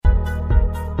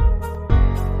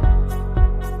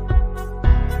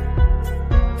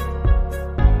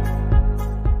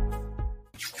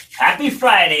Happy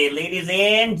Friday, ladies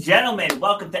and gentlemen.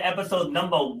 Welcome to episode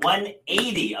number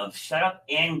 180 of Shut Up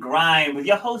and Grind with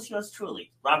your host, yours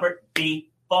truly, Robert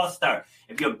B. Foster.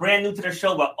 If you're brand new to the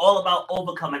show, we're all about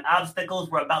overcoming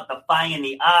obstacles. We're about defying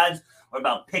the odds. We're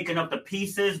about picking up the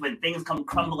pieces when things come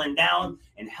crumbling down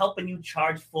and helping you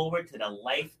charge forward to the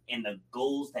life and the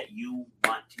goals that you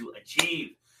want to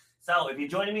achieve. So if you're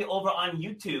joining me over on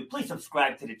YouTube, please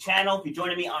subscribe to the channel. If you're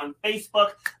joining me on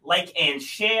Facebook, like and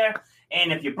share.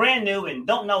 And if you're brand new and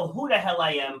don't know who the hell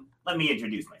I am, let me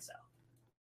introduce myself.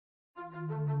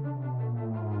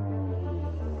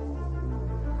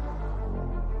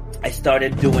 I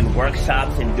started doing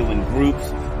workshops and doing groups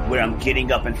where I'm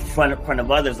getting up in front of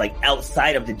others, like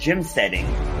outside of the gym setting,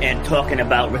 and talking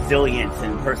about resilience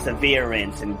and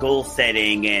perseverance and goal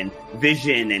setting and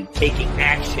vision and taking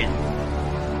action.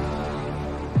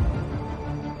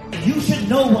 You should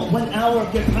know what 1 hour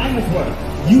of your time is worth.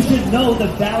 You should know the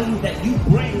value that you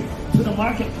bring to the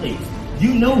marketplace.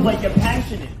 You know what your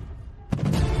passion is.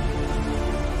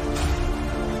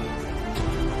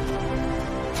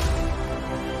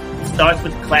 It starts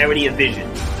with clarity of vision.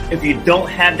 If you don't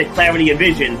have the clarity of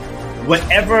vision,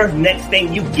 whatever next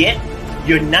thing you get,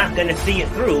 you're not going to see it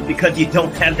through because you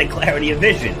don't have the clarity of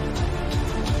vision.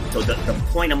 So the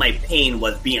point of my pain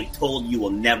was being told you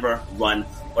will never run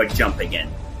or jump again.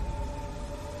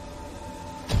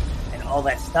 All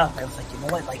that stuff, I was like, you know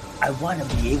what, I want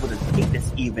to be able to take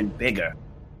this even bigger.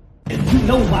 If you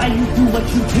know why you do what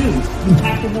you do, you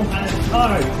have to know how to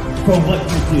charge for what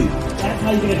you do. That's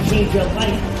how you're going to change your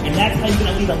life, and that's how you're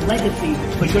going to leave a legacy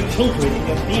for your children and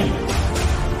your family.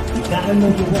 You got to know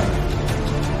your worth.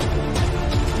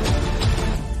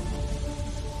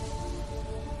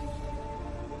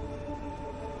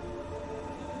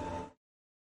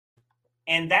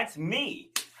 And that's me.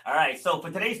 All right, so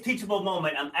for today's teachable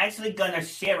moment, I'm actually going to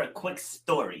share a quick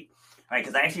story, all right,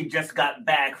 because I actually just got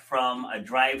back from a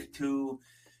drive to,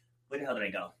 where the hell did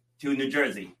I go? To New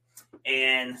Jersey.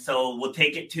 And so we'll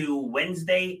take it to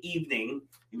Wednesday evening.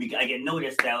 I get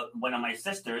noticed that one of my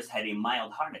sisters had a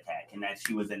mild heart attack and that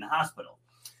she was in the hospital.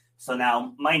 So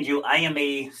now, mind you, I am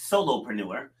a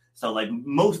solopreneur. So like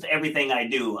most everything I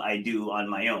do on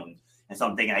my own. And so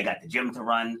I'm thinking I got the gym to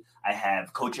run. I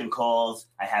have coaching calls.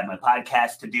 I have my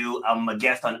podcast to do. I'm a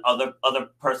guest on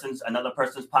another person's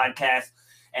podcast.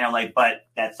 And I'm like, but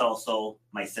that's also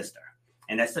my sister.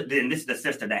 And this is the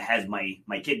sister that has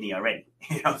my kidney already.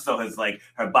 So it's like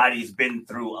her body's been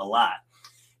through a lot.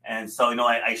 And so,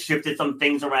 I shifted some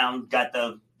things around, got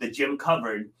the gym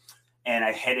covered, and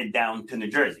I headed down to New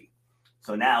Jersey.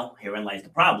 So now herein lies the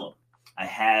problem.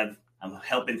 I'm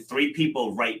helping 3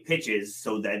 people write pitches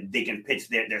so that they can pitch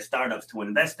their startups to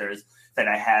investors. That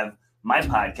I have my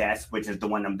podcast, which is the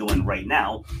one I'm doing right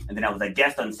now. And then I was a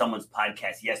guest on someone's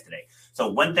podcast yesterday. So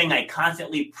one thing I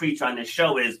constantly preach on this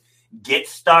show is get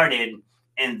started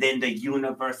and then the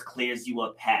universe clears you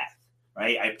a path,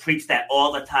 right? I preach that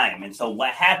all the time. And so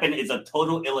what happened is a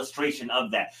total illustration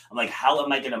of that. I'm like, how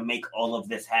am I going to make all of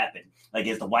this happen? Like,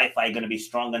 is the Wi-Fi going to be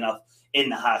strong enough in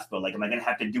the hospital? Like, am I going to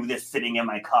have to do this sitting in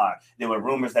my car? There were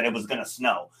rumors that it was going to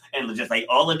snow. And just like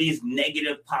all of these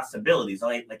negative possibilities.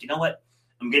 Like, you know what?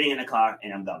 I'm getting in the car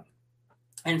and I'm going.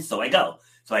 And so I go.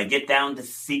 So I get down to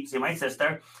see my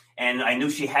sister. And I knew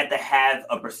she had to have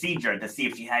a procedure to see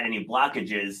if she had any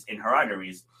blockages in her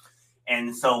arteries.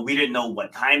 And so we didn't know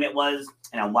what time it was.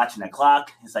 And I'm watching the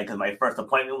clock. It's like, because my first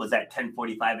appointment was at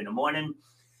 10:45 in the morning.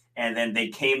 And then they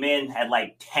came in at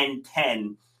like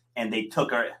 10:10 and they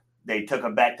took her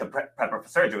back to prep her for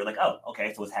surgery. We're like, oh,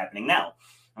 okay, so what's happening now?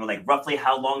 And we're like, roughly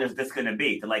how long is this going to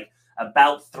be? They're like,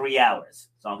 about 3 hours.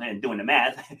 So I'm doing the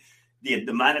math. The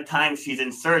amount of time she's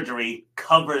in surgery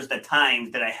covers the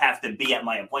times that I have to be at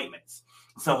my appointments.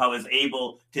 So I was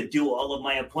able to do all of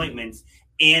my appointments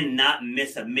and not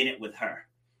miss a minute with her.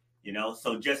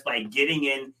 So just by getting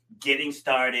in, getting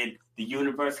started, the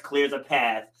universe clears a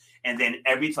path. And then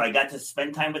so I got to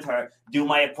spend time with her, do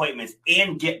my appointments,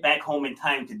 and get back home in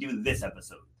time to do this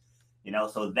episode.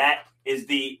 So that is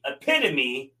the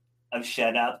epitome of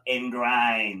Shut Up and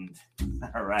Grind.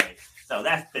 All right. So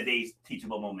that's today's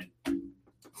teachable moment.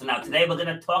 So now today we're going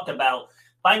to talk about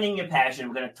finding your passion.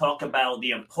 We're going to talk about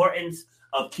the importance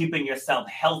of keeping yourself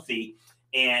healthy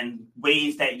and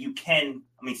ways that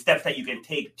steps that you can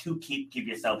take to keep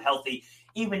yourself healthy,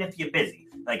 even if you're busy.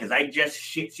 Like, because I just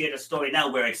shared a story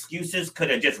now where excuses could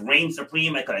have just reigned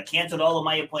supreme. I could have canceled all of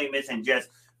my appointments and just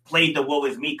played the woe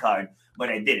is me card, but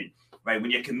I didn't. Right?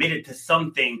 When you're committed to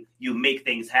something, you make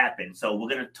things happen. So we're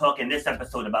going to talk in this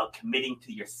episode about committing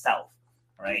to yourself.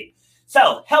 Right?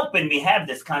 So helping me have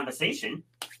this conversation,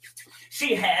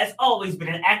 She has always been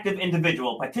an active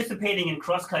individual, participating in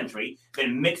cross-country,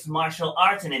 in mixed martial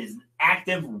arts, and is an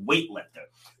active weightlifter.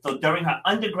 So during her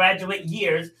undergraduate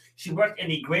years, she worked in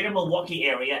the greater Milwaukee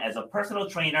area as a personal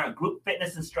trainer, a group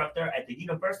fitness instructor at the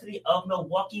University of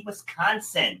Milwaukee,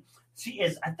 Wisconsin. She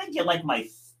is, I think you're like my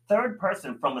third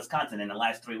person from Wisconsin in the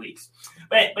last 3 weeks.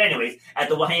 But anyways, at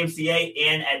the YMCA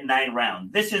and at 9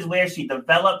 Round. This is where she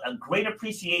developed a great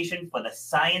appreciation for the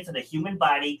science of the human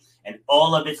body and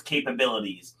all of its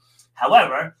capabilities.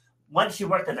 However, once she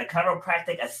worked as a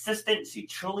chiropractic assistant, she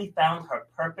truly found her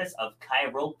purpose of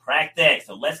chiropractic.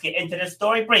 So let's get into the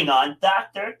story. Bring on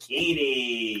Dr.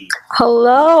 Katie.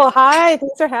 Hello. Hi.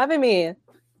 Thanks for having me.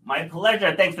 My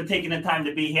pleasure. Thanks for taking the time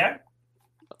to be here.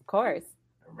 Of course.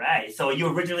 Right. So are you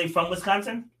originally from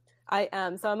Wisconsin? I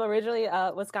am. So I'm originally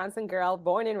a Wisconsin girl,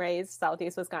 born and raised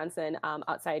Southeast Wisconsin,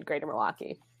 outside Greater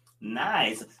Milwaukee.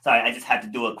 Nice. Sorry, I just had to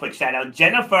do a quick shout out.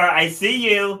 Jennifer, I see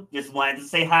you. Just wanted to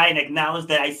say hi and acknowledge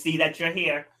that I see that you're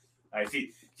here. All right,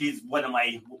 she's one of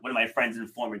my friends and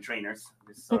former trainers.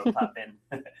 Just sort of pop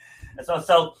in.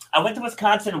 So I went to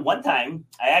Wisconsin one time.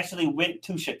 I actually went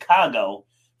to Chicago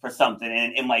for something,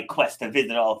 and in my quest to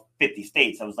visit all 50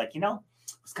 states, I was like,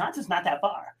 Wisconsin's not that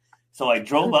far. So I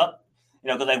drove up,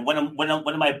 because one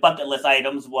of my bucket list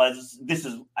items was,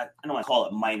 I don't want to call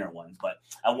it minor ones, but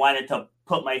I wanted to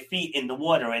put my feet in the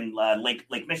water in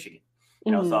Lake Michigan.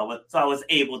 So I was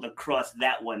able to cross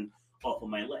that one off of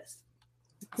my list.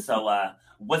 So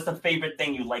what's the favorite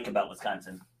thing you like about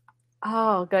Wisconsin?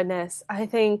 Oh, goodness. I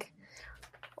think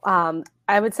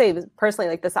I would say personally,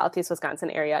 like the Southeast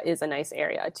Wisconsin area is a nice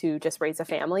area to just raise a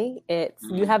family.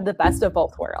 You have the best of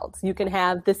both worlds. You can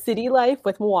have the city life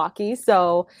with Milwaukee.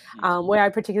 So where I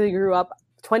particularly grew up,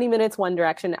 20 minutes one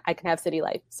direction, I can have city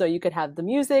life. So you could have the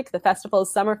music, the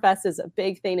festivals. Summerfest is a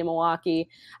big thing in Milwaukee.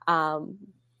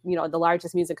 The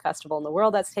largest music festival in the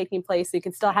world that's taking place. So you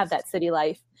can still have that city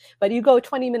life, but you go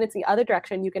 20 minutes the other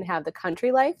direction, you can have the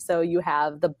country life. So you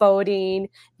have the boating,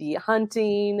 the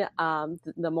hunting,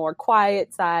 the more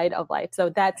quiet side of life.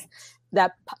 So that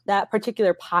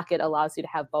particular pocket allows you to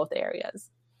have both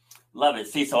areas. Love it.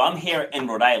 See, so I'm here in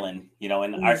Rhode Island,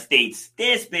 and our state's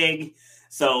this big.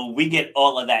 So we get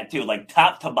all of that too. Like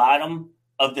top to bottom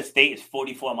of the state is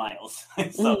 44 miles.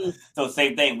 So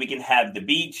same thing. We can have the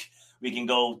beach. We can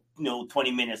go,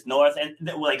 20 minutes north, and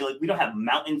we don't have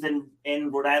mountains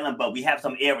in Rhode Island, but we have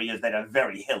some areas that are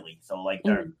very hilly. So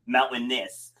they're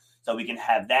mountainous. So we can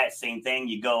have that same thing.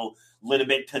 You go a little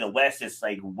bit to the west, it's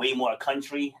like way more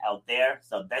country out there.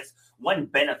 So that's one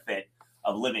benefit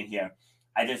of living here.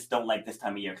 I just don't like this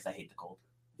time of year because I hate the cold.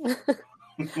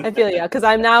 I feel you, because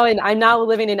I'm now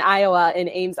living in Iowa, in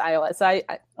Ames, Iowa. So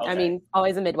I mean,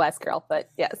 always a Midwest girl,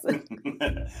 but yes.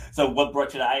 So what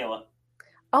brought you to Iowa?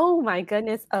 Oh my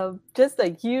goodness, just a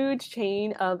huge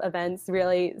chain of events,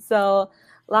 really. So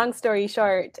long story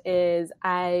short is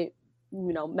I,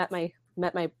 met my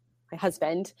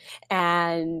husband,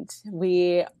 and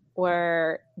we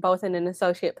were both in an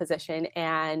associate position,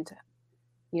 and,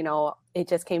 it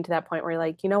just came to that point where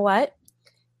like, you know what?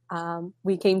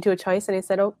 We came to a choice,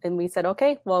 and we said,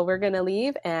 okay, well, we're going to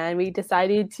leave. And we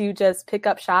decided to just pick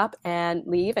up shop and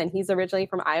leave. And he's originally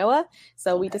from Iowa.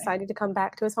 So we decided to come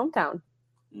back to his hometown.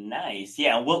 Nice.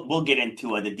 Yeah, we'll get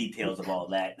into the details of all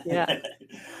that. Yeah.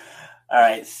 All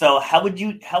right. So how would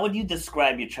you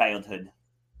describe your childhood?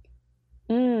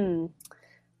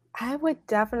 I would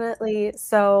definitely.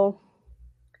 So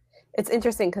it's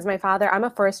interesting because I'm a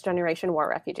first generation war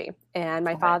refugee, and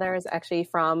my father is actually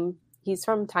he's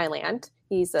from Thailand.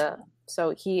 He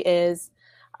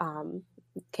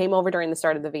came over during the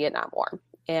start of the Vietnam War.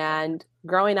 And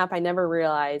growing up, I never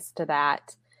realized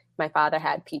that my father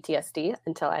had PTSD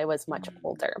until I was much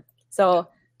older. So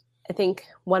I think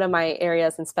one of my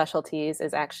areas and specialties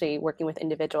is actually working with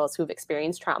individuals who've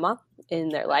experienced trauma in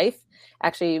their life.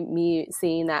 Actually, me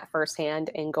seeing that firsthand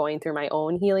and going through my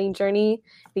own healing journey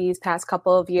these past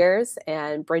couple of years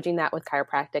and bridging that with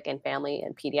chiropractic and family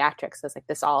and pediatrics. So it's like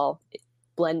this all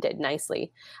blended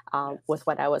nicely with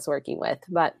what I was working with.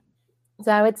 But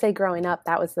so I would say growing up,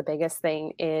 that was the biggest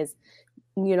thing is,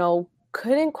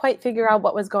 couldn't quite figure out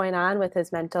what was going on with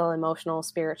his mental, emotional,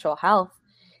 spiritual health.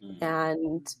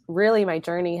 And really my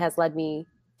journey has led me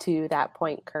to that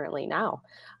point currently now.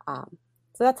 So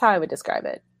that's how I would describe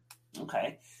it.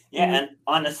 Okay. Yeah. And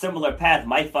on a similar path,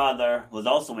 my father was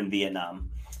also in Vietnam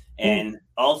and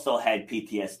also had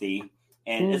PTSD.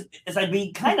 And it's like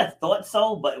we kind of thought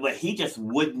so, but he just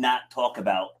would not talk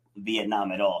about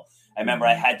Vietnam at all. I remember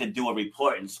I had to do a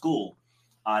report in school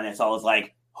on it. So I was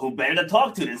like, who better to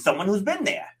talk to than someone who's been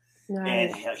there?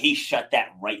 And he shut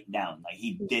that right down. Like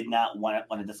he did not want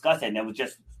to discuss it. And it was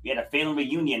just, we had a family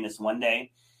reunion this one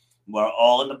day. We're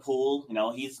all in the pool.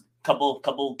 He's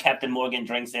couple Captain Morgan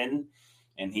drinks in,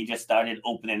 and he just started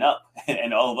opening up.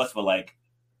 And all of us were like,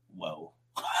 whoa.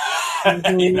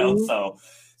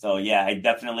 So yeah, I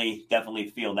definitely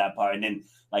feel that part. And then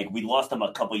like we lost him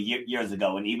a couple years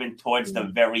ago, and even towards the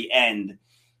very end,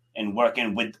 and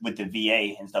working with the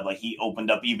VA and stuff, like he opened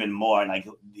up even more, and like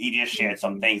he just shared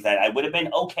some things that I would have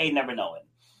been okay never knowing.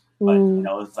 But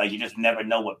it's like you just never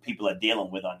know what people are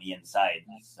dealing with on the inside.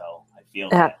 So I feel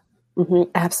that.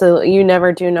 Absolutely. You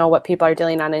never do know what people are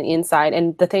dealing on the inside.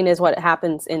 And the thing is, what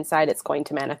happens inside, it's going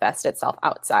to manifest itself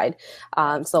outside.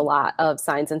 So a lot of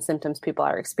signs and symptoms people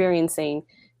are experiencing.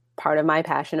 Part of my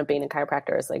passion of being a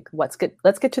chiropractor is like, let's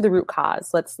get to the root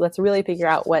cause. Let's really figure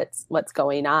out what's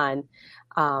going on.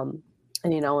 And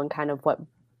kind of what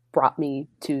brought me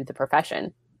to the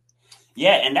profession.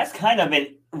 Yeah. And that's kind of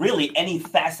in really any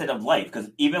facet of life. Because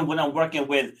even when I'm working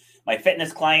with my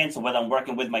fitness clients or whether I'm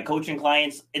working with my coaching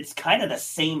clients, it's kind of the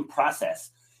same process,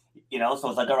 So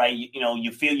it's like, all right,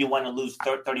 you feel you want to lose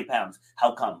 30 pounds.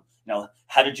 How come?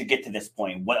 How did you get to this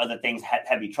point? What other things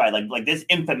have you tried? Like this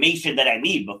information that I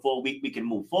need before we can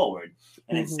move forward.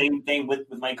 And then same thing with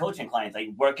my coaching clients, like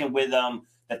working with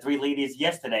the 3 ladies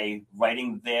yesterday,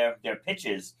 writing their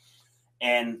pitches.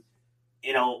 And,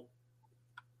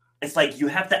 it's like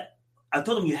I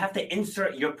told them you have to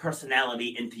insert your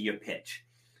personality into your pitch.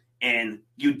 And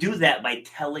you do that by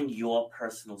telling your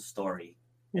personal story.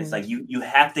 It's like you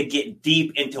have to get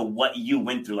deep into what you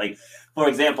went through. Like, for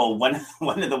example, one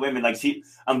of the women, like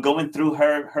I'm going through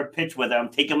her pitch with her. I'm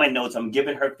taking my notes. I'm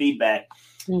giving her feedback.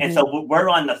 And so we're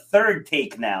on the 3rd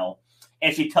take now.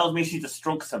 And she tells me she's a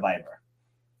stroke survivor.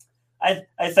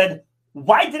 I said,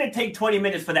 why did it take 20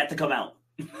 minutes for that to come out?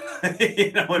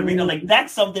 You know what I mean? Like,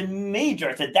 that's something major.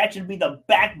 I said, that should be the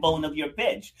backbone of your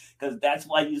pitch, because that's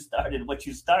why you started what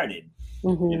you started.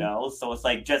 So it's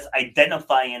like just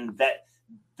identifying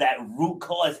that root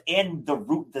cause and the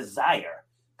root desire,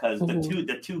 because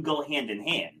the two go hand in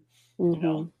hand.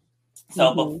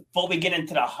 So before we get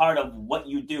into the heart of what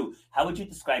you do, how would you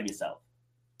describe yourself?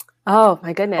 Oh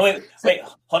my goodness. Oh, wait,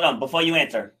 hold on. Before you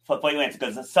answer,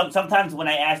 because sometimes when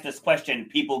I ask this question,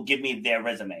 people give me their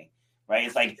resume, right?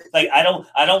 It's like I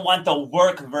don't want the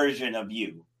work version of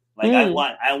you. Like I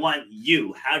want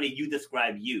you. How do you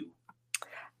describe you?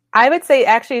 I would say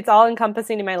actually it's all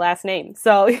encompassing in my last name.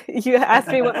 So you asked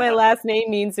me what my last name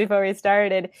means before we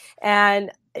started.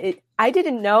 And I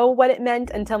didn't know what it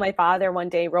meant until my father one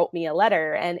day wrote me a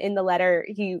letter. And in the letter,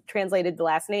 he translated the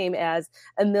last name as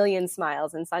A Million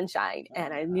Smiles and Sunshine.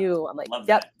 And I knew, I'm like,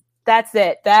 yep, that's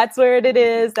it. That's where it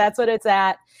is. That's what it's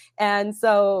at. And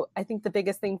so I think the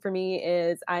biggest thing for me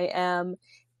is I am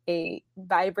a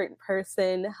vibrant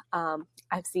person.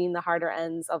 I've seen the harder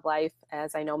ends of life,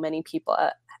 as I know many people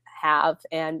have.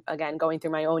 And again, going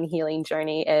through my own healing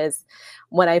journey is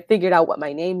when I figured out what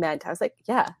my name meant, I was like,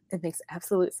 yeah, it makes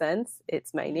absolute sense.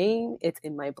 It's my name. It's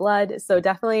in my blood. So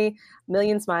definitely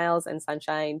Million Smiles and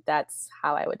Sunshine. That's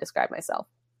how I would describe myself.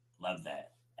 Love that.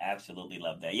 Absolutely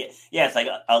love that. Yeah. It's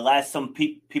like some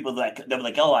people that they're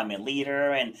like, oh, I'm a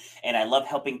leader and I love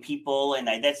helping people, and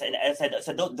I said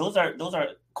those are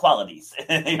qualities.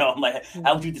 I'm like,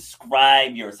 how would you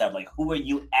describe yourself? Like, who are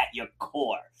you at your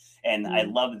core? And I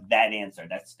love that answer.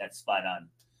 That's spot on.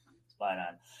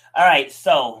 All right.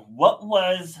 So, what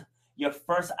was your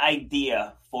first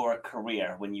idea for a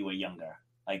career when you were younger?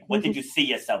 Like, what did you see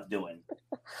yourself doing?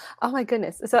 Oh my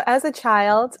goodness. So as a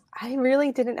child, I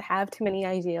really didn't have too many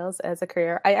ideals as a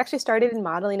career. I actually started in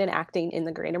modeling and acting in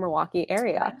the greater Milwaukee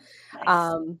area.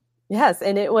 Nice. Yes.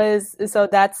 And so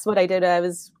that's what I did. I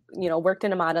was, worked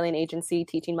in a modeling agency,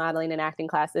 teaching modeling and acting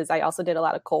classes. I also did a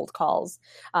lot of cold calls.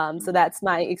 So that's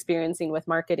my experiencing with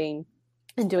marketing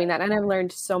and doing that. And I've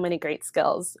learned so many great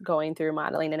skills going through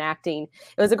modeling and acting.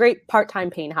 It was a great part-time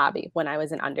paying hobby when I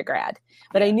was an undergrad,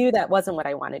 but I knew that wasn't what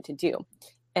I wanted to do.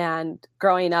 And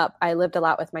growing up, I lived a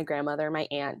lot with my grandmother and my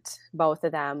aunt. Both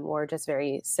of them were just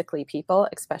very sickly people,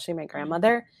 especially my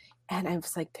grandmother. And I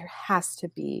was like, there has to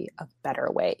be a better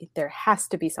way. There has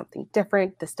to be something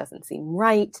different. This doesn't seem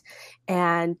right.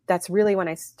 And that's really when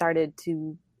I started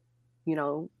to,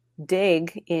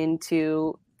 dig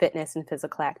into fitness and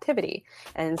physical activity.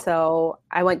 And so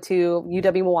I went to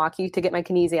UW-Milwaukee to get my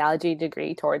kinesiology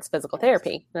degree towards physical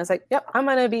therapy. And I was like, yep, I'm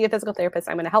going to be a physical therapist.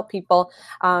 I'm going to help people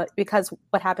because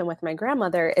what happened with my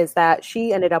grandmother is that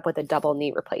she ended up with a double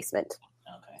knee replacement.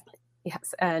 Okay.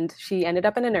 Yes. And she ended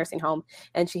up in a nursing home,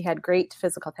 and she had great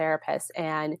physical therapists,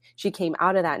 and she came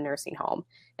out of that nursing home.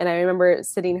 And I remember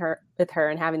sitting with her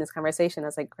and having this conversation. I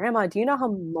was like, Grandma, do you know how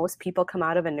most people come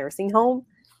out of a nursing home?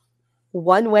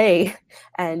 One way,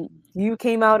 and you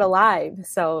came out alive.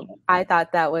 So I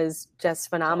thought that was just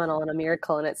phenomenal and a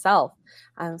miracle in itself.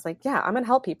 I was like, yeah, I'm going to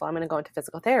help people. I'm going to go into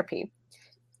physical therapy.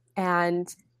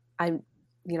 And I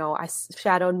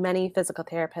shadowed many physical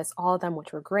therapists, all of them,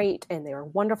 which were great. And they were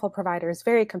wonderful providers,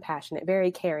 very compassionate,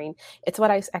 very caring. It's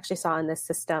what I actually saw in this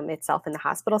system itself, in the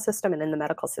hospital system and in the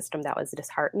medical system, that was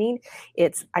disheartening.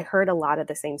 I heard a lot of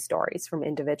the same stories from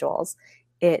individuals.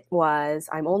 It was,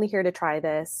 I'm only here to try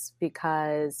this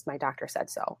because my doctor said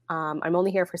so. I'm only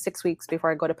here for 6 weeks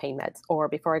before I go to pain meds or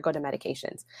before I go to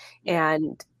medications.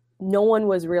 And no one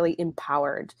was really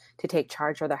empowered to take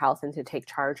charge of their health and to take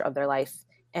charge of their life.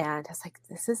 And I was like,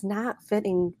 this is not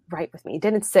fitting right with me. It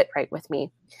didn't sit right with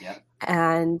me. Yeah.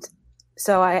 And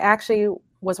so I actually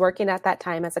was working at that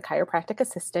time as a chiropractic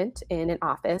assistant in an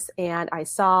office, and I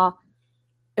saw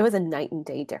it was a night and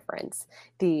day difference.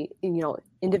 The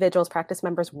individuals, practice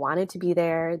members wanted to be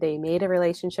there. They made a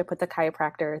relationship with the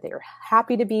chiropractor. They were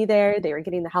happy to be there. They were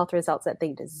getting the health results that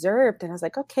they deserved. And I was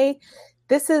like, okay,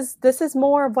 this is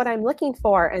more of what I'm looking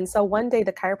for. And so one day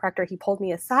the chiropractor, he pulled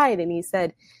me aside and he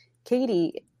said,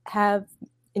 Katie, and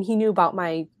he knew about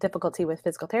my difficulty with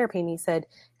physical therapy. And he said,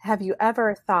 have you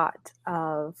ever thought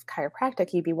of chiropractic?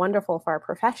 He'd be wonderful for our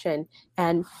profession.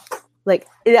 And like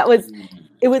it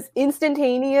was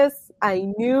instantaneous.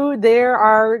 I knew there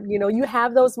are, you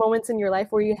have those moments in your life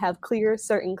where you have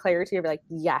certain clarity of like,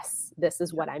 yes, this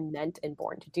is what I'm meant and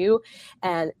born to do.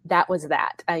 And that was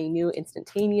that. I knew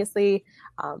instantaneously.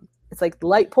 It's like the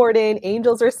light poured in,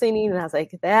 angels are singing. And I was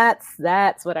like, that's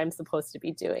what I'm supposed to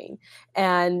be doing.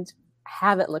 And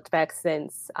haven't looked back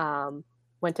since.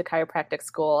 Went to chiropractic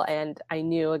school, and I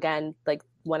knew, again, like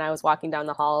when I was walking down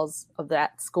the halls of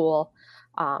that school,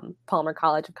 Palmer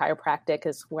College of Chiropractic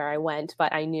is where I went,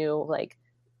 but I knew, like,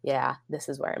 yeah, this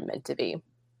is where I'm meant to be.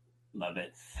 Love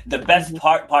it. The best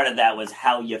part of that was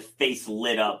how your face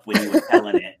lit up when you were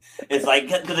telling it. It's like,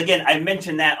 because again, I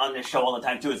mention that on the show all the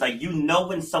time too. It's like,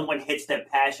 when someone hits their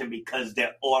passion because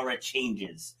their aura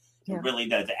changes. It really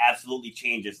does. It absolutely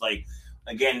changes. Like,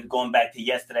 again, going back to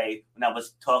yesterday when I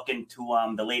was talking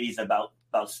to the ladies about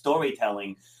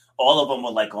storytelling, all of them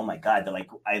were like, oh my God, they're like,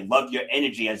 I love your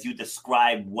energy as you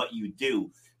describe what you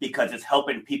do, because it's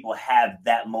helping people have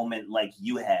that moment like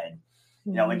you had.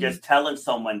 And just telling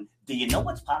someone, do you know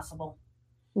what's possible?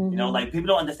 Like, people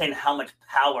don't understand how much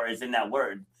power is in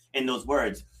those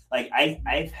words. Like,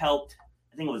 I've helped,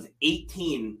 I think it was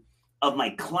 18 of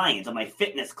my clients, of my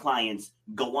fitness clients,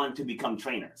 go on to become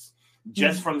trainers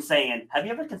just from saying, have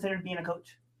you ever considered being a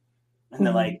coach? And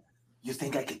they're like, you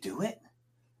think I could do it?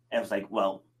 And I was like,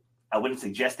 well, I wouldn't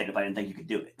suggest it if I didn't think you could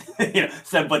do it.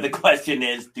 So, but the question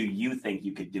is, do you think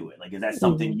you could do it? Like, is that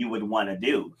something you would want to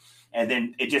do? And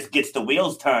then it just gets the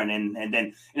wheels turning. And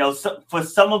then, so for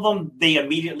some of them, they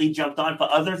immediately jumped on.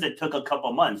 For others, it took a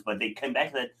couple months, but they came back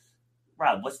and said,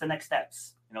 Rob, what's the next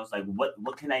steps? It's like,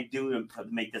 what can I do to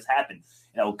make this happen?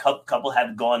 A couple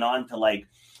have gone on to, like,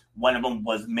 one of them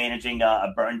was managing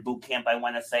a burn boot camp, I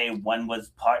want to say. One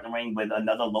was partnering with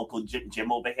another local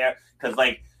gym over here. Because,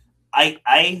 like,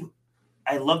 I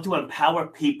love to empower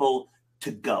people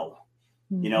to go.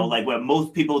 Like, where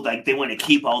most people, like, they want to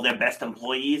keep all their best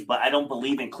employees, but I don't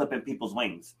believe in clipping people's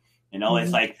wings.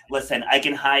 It's like, listen, I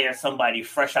can hire somebody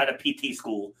fresh out of PT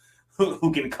school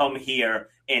who can come here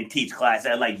and teach class.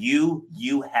 And like, you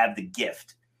have the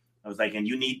gift. I was like, and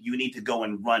you need to go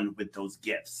and run with those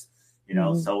gifts.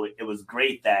 So it was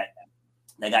great that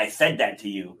the guy said that to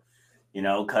you,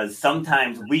 because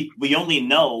sometimes we only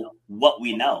know what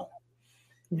we know,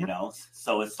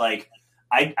 so it's like,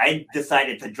 I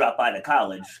decided to drop out of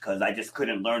college because I just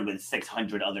couldn't learn with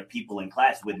 600 other people in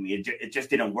class with me. It just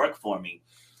didn't work for me.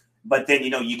 But then,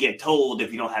 you get told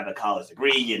if you don't have a college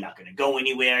degree, you're not going to go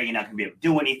anywhere. You're not going to be able to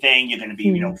do anything. You're going to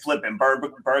be, flipping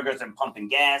burgers and pumping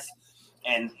gas.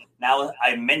 And now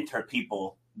I mentor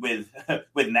people with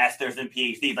masters and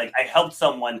PhDs. Like, I helped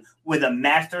someone with a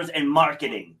master's in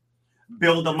marketing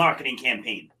build a marketing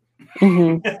campaign.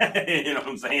 You know what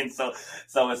I'm saying? So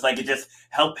it's like, it just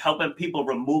helping people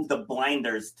remove the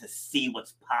blinders to see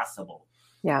what's possible.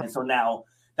 Yeah. And so now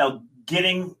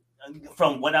getting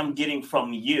from what I'm getting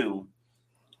from you,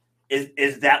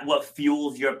 is that what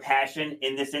fuels your passion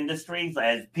in this industry?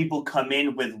 As people come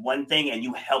in with one thing and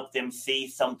you help them see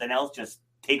something else, just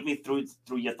take me through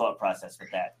your thought process with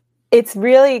that. It's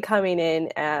really coming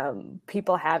in,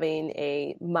 people having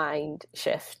a mind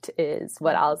shift is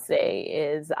what I'll say,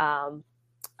 is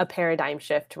a paradigm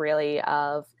shift, really,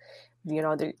 of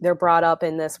they're brought up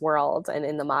in this world and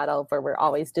in the model where we're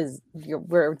always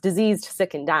we're diseased,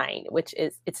 sick, and dying, which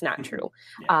it's not true.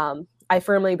 Yeah. I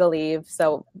firmly believe,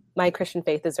 so my Christian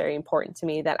faith is very important to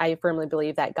me, that I firmly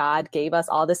believe that God gave us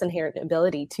all this inherent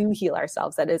ability to heal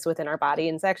ourselves that is within our body.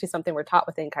 And it's actually something we're taught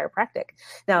within chiropractic.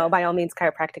 Now, by all means,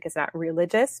 chiropractic is not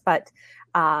religious, but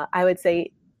I would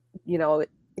say,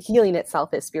 healing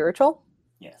itself is spiritual.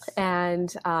 Yes. And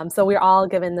so we're all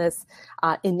given this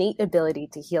innate ability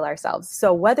to heal ourselves.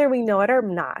 So whether we know it or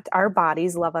not, our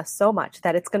bodies love us so much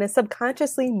that it's going to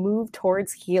subconsciously move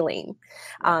towards healing.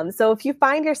 So if you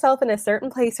find yourself in a certain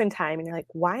place in time and you're like,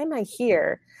 why am I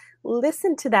here?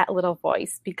 Listen to that little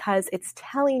voice, because it's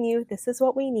telling you this is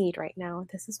what we need right now.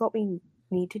 This is what we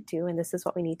need to do. And this is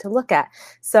what we need to look at.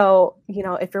 So,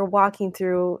 if you're walking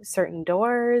through certain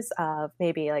doors of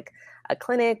maybe like a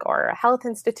clinic or a health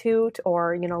institute,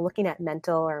 or, looking at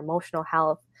mental or emotional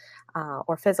health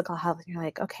or physical health, and you're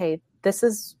like, okay, this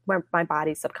is where my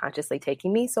body's subconsciously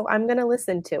taking me. So I'm going to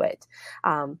listen to it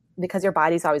because your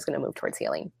body's always going to move towards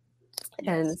healing.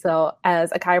 Yes. And so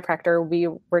as a chiropractor, we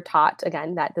were taught,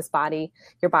 again, that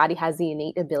your body has the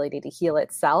innate ability to heal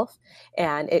itself,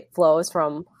 and it flows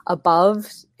from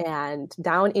above and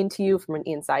down into you from an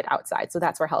inside outside. So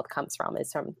that's where health comes from,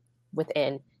 is from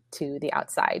within to the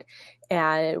outside.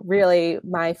 And really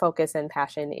my focus and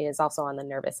passion is also on the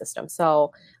nervous system.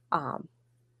 So, and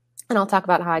I'll talk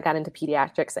about how I got into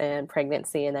pediatrics and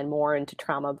pregnancy and then more into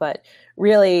trauma, but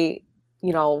really,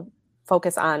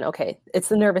 focus on, okay, it's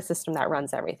the nervous system that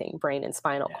runs everything, brain and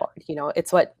spinal cord.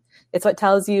 It's what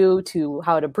tells you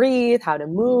how to breathe, how to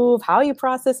move, how you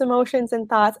process emotions and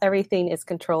thoughts. Everything is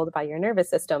controlled by your nervous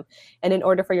system. And in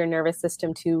order for your nervous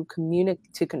system to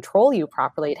control you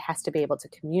properly, it has to be able to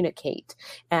communicate.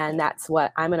 And that's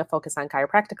what I'm going to focus on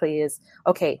chiropractically is,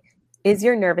 okay, is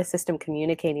your nervous system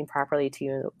communicating properly to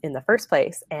you in the first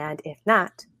place? And if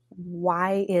not,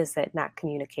 why is it not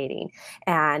communicating?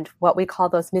 And what we call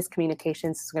those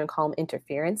miscommunications is going to call them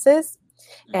interferences.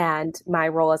 And my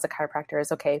role as a chiropractor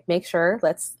is, okay, make sure,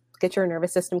 let's get your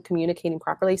nervous system communicating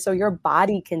properly so your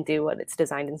body can do what it's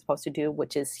designed and supposed to do,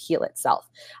 which is heal itself.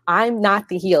 I'm not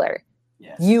the healer.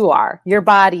 Yes. You are. Your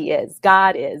body is.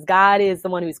 God is. God is the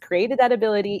one who's created that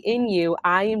ability in you.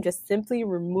 I am just simply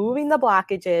removing the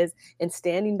blockages and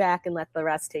standing back and let the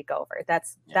rest take over.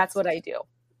 That's what I do.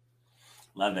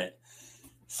 Love it.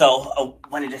 So I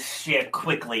wanted to share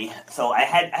quickly. So I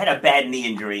had a bad knee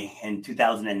injury in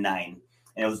 2009,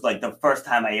 and it was like the first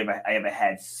time I ever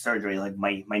had surgery. Like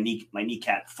my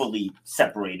kneecap fully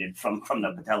separated from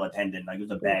the patella tendon. Like it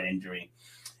was a bad injury,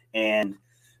 and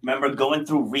remember going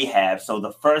through rehab. So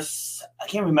I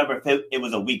can't remember if it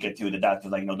was a week or two. The doctor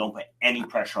was like, no, don't put any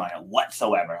pressure on it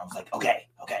whatsoever. I was like, okay.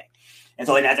 And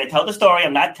so as I tell the story,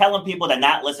 I'm not telling people to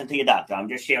not listen to your doctor. I'm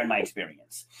just sharing my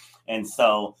experience. And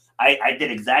so I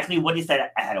did exactly what he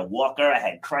said. I had a walker. I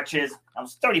had crutches. I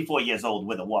was 34 years old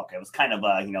with a walker. It was kind of,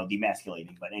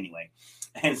 demasculating, but anyway.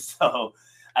 And so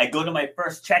I go to my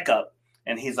first checkup,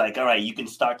 and he's like, all right, you can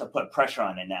start to put pressure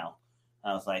on it now.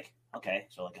 I was like, okay.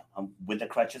 So I'm with the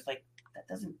crutches, like, that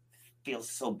doesn't feel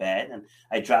so bad. And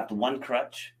I dropped one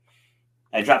crutch.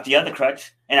 I dropped the other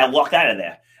crutch, and I walked out of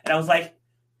there. And I was like,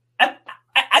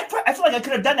 I feel like I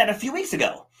could have done that a few weeks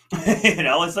ago.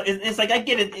 It's like I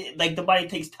get it. Like the body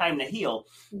takes time to heal,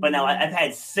 but now I've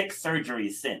had 6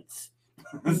 surgeries since.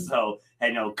 So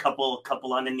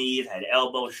couple on the knees, had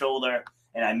elbow, shoulder,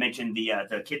 and I mentioned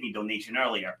the kidney donation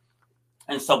earlier.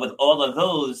 And so with all of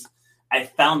those, I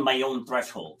found my own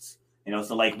thresholds.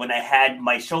 So like when I had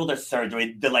my shoulder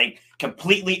surgery, they're like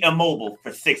completely immobile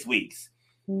for 6 weeks.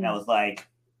 And I was like,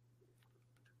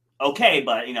 okay,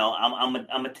 but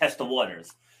I'm a test the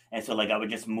waters. And so like I would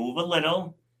just move a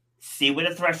little, see where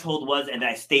the threshold was, and then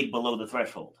I stayed below the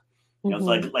threshold. So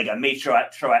like I made sure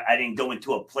I didn't go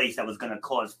into a place that was going to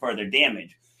cause further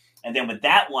damage. And then with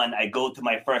that one, I go to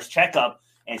my first checkup,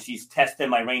 and she's testing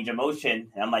my range of motion,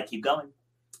 and I'm like, keep going.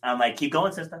 I'm like, keep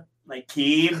going, sister. Like,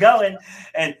 keep going.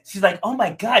 And she's like, oh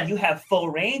my God, you have full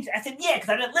range? I said, yeah, because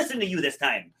I didn't listen to you this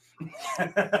time. So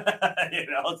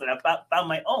I found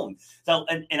my own. So,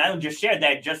 and I just shared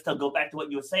that just to go back to what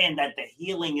you were saying, that the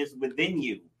healing is within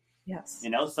you. Yes.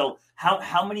 So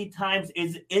how many times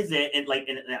is it,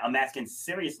 and I'm asking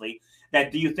seriously,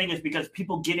 that do you think it's because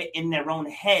people get it in their own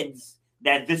heads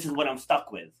that this is what I'm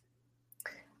stuck with?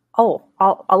 Oh,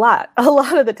 a lot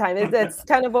of the time. It's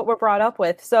kind of what we're brought up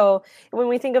with. So when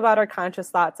we think about our conscious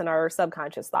thoughts and our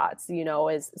subconscious thoughts,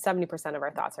 is 70% of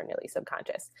our thoughts are nearly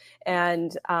subconscious.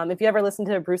 And if you ever listen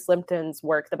to Bruce Lipton's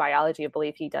work, The Biology of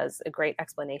Belief, he does a great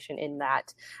explanation in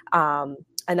that.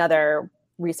 Another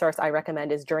resource I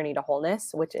recommend is Journey to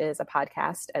Wholeness, which is a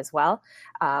podcast as well,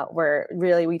 where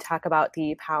really we talk about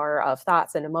the power of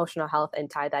thoughts and emotional health and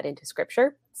tie that into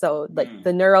scripture. So like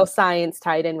the neuroscience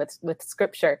tied in with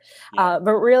scripture. But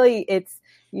really it's,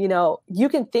 you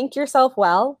can think yourself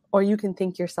well, or you can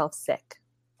think yourself sick.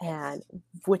 And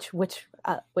which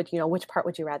part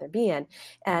would you rather be in?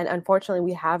 And unfortunately,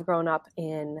 we have grown up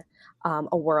in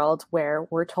a world where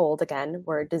we're told, again,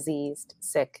 we're diseased,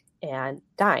 sick, and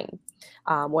dying,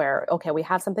 where, okay, we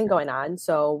have something going on,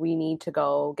 so we need to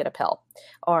go get a pill,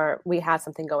 or we have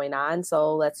something going on,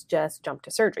 so let's just jump to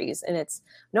surgeries. And it's,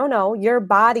 no, your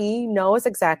body knows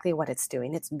exactly what it's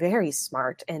doing. It's very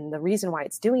smart. And the reason why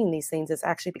it's doing these things is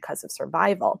actually because of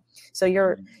survival. So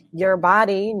your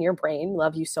body and your brain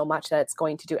love you so much that it's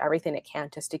going to do everything it can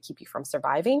just to keep you from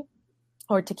surviving,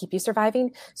 or to keep you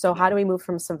surviving. So how do we move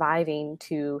from surviving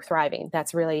to thriving?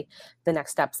 That's really the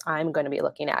next steps I'm going to be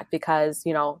looking at, because,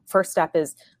 first step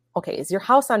is, okay, is your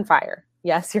house on fire?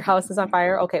 Yes, your house is on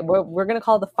fire. Okay, we're going to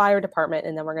call the fire department,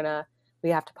 and then we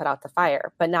have to put out the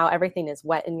fire. But now everything is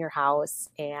wet in your house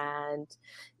and,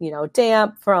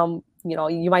 damp from,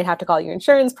 you might have to call your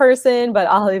insurance person, but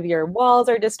all of your walls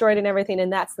are destroyed and everything.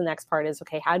 And that's the next part is,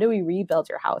 okay, how do we rebuild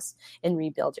your house and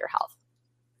rebuild your health?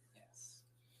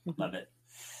 Yes. Love it.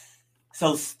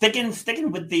 So sticking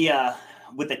with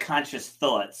the conscious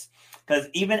thoughts, because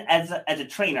even as a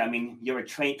trainer, I mean, you're a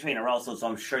trainer also, so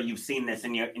I'm sure you've seen this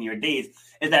in your days,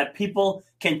 is that people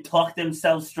can talk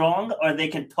themselves strong or they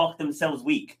can talk themselves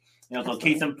weak. So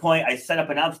case in point, I set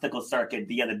up an obstacle circuit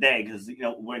the other day because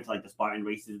we're into like the Spartan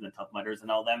races and the Tough Mudders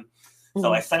and all them. Mm-hmm.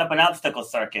 So I set up an obstacle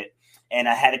circuit and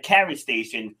I had a carry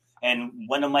station, and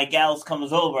one of my gals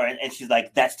comes over and she's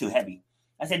like, "That's too heavy."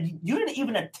 I said, "You didn't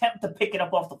even attempt to pick it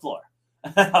up off the floor."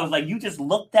 I was like, you just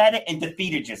looked at it and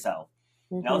defeated yourself.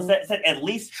 Mm-hmm. Said at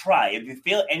least try. If you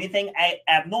feel anything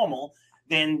abnormal,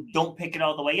 then don't pick it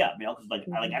all the way up. Because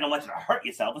I don't want you to hurt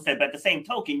yourself. I said, but at the same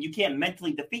token, you can't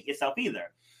mentally defeat yourself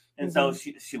either. And so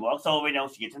she walks over,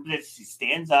 she gets into this, she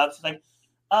stands up, she's like,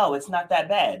 "Oh, it's not that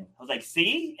bad." I was like,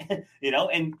 "See,"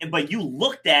 but you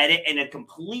looked at it and it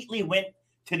completely went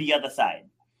to the other side.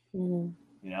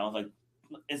 Mm-hmm.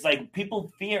 It's like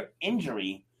people fear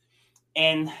injury.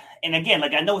 And again,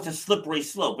 I know it's a slippery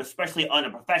slope, especially on a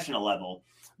professional level.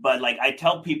 But I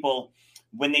tell people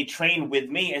when they train with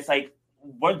me, it's like,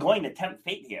 we're going to tempt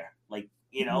fate here.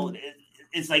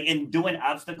 It's like in doing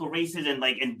obstacle races and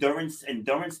endurance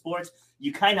sports,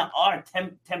 you kind of are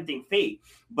tempting fate.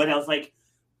 But I was like,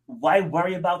 why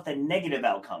worry about the negative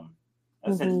outcome?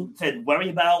 I said, worry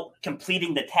about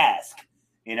completing the task.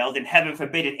 Then heaven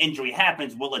forbid an injury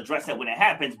happens, we'll address it when it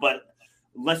happens. But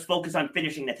let's focus on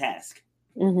finishing the task.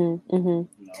 Mm-hmm,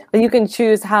 mm-hmm. But you can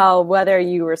choose whether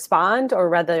you respond or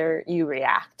whether you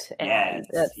react. And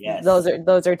yes.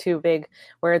 Those are two big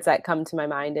words that come to my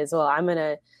mind is, well, I'm going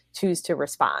to choose to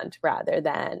respond rather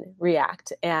than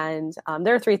react. And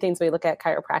there are three things we look at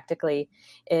chiropractically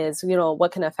is,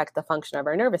 what can affect the function of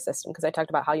our nervous system? Because I talked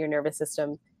about how your nervous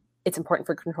system, it's important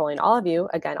for controlling all of you.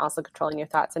 Again, also controlling your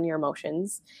thoughts and your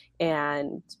emotions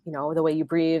and, the way you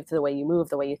breathe, the way you move,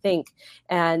 the way you think.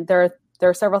 And there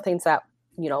are several things that,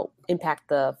 impact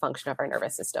the function of our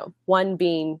nervous system. One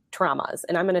being traumas.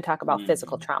 And I'm going to talk about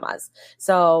physical traumas.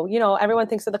 So, everyone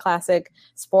thinks of the classic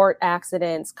sport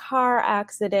accidents, car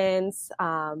accidents,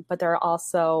 but there are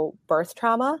also birth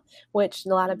trauma, which a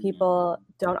lot of people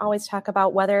don't always talk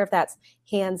about, whether if that's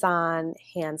hands-on,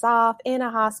 hands-off, in a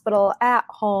hospital, at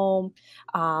home,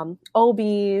 OB,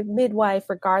 midwife,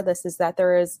 regardless, is that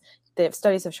the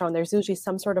studies have shown there's usually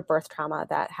some sort of birth trauma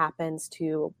that happens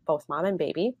to both mom and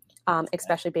baby.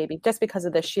 Especially baby, just because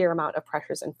of the sheer amount of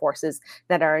pressures and forces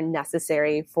that are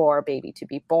necessary for baby to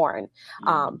be born.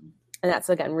 And that's,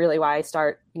 again, really why I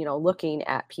start, looking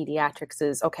at pediatrics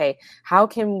is, okay, how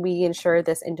can we ensure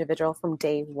this individual from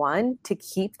day one to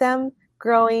keep them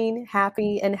growing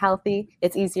happy and healthy?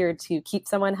 It's easier to keep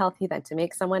someone healthy than to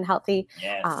make someone healthy.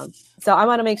 Yes. So I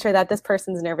want to make sure that this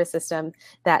person's nervous system,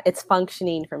 that it's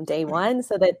functioning from day one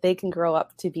so that they can grow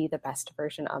up to be the best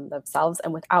version of themselves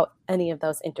and without any of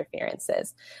those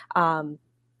interferences.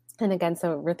 And again,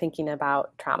 so we're thinking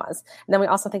about traumas. And then we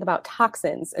also think about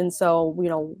toxins. And so,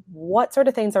 what sort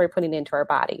of things are we putting into our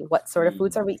body? What sort of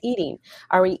foods are we eating?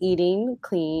 Are we eating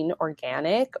clean,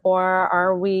 organic, or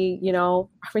are we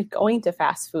going to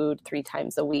fast food 3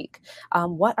 times a week?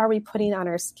 What are we putting on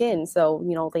our skin? So,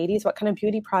 ladies, what kind of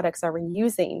beauty products are we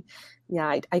using?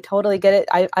 Yeah, I totally get it.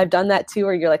 I've done that too,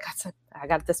 where you're like, I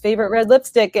got this favorite red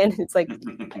lipstick, and it's like,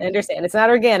 I understand it's not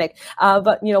organic,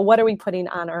 but what are we putting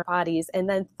on our bodies? And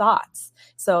then thoughts.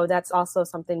 So that's also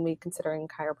something we consider in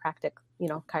chiropractic.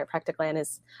 Chiropractic land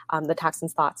is the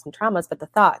toxins, thoughts, and traumas, but the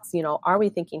thoughts. Are we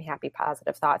thinking happy,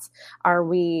 positive thoughts? Are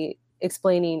we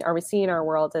seeing our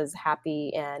world as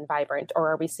happy and vibrant, or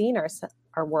are we seeing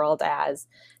our world as,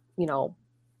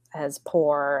 as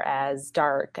poor, as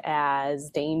dark, as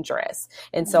dangerous?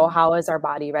 And so how is our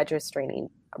body registering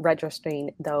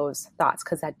those thoughts?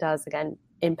 Because that does, again,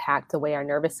 impact the way our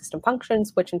nervous system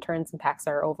functions, which in turn impacts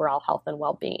our overall health and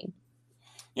well-being.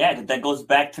 Yeah, that goes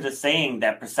back to the saying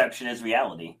that perception is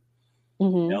reality.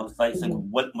 It's like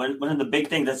one of the big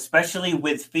things, especially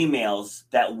with females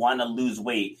that want to lose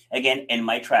weight. Again, in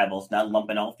my travels, not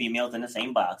lumping all females in the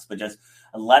same box, but just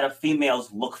a lot of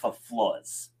females look for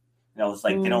flaws. It's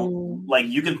like they don't, like,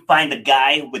 you can find a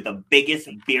guy with the biggest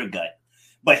beer gut,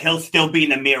 but he'll still be in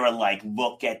the mirror like,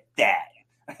 look at that.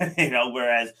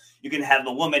 Whereas you can have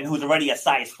a woman who's already a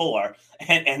size 4,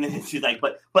 and then she's like,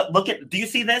 but look at, do you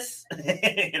see this?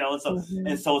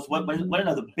 And so it's one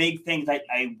of the big things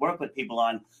I work with people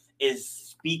on is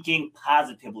speaking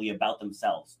positively about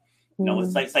themselves.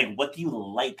 It's like, what do you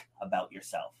like about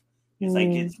yourself? It's like,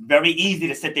 it's very easy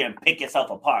to sit there and pick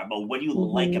yourself apart, but what do you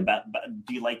like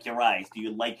do you like your eyes? Do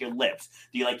you like your lips?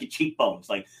 Do you like your cheekbones?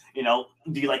 Like,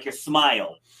 do you like your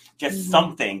smile? Just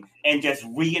something, and just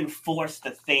reinforce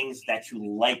the things that you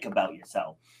like about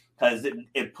yourself, because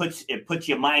it puts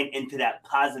your mind into that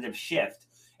positive shift.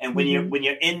 And when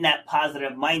you're in that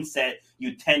positive mindset,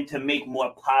 you tend to make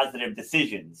more positive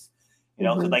decisions.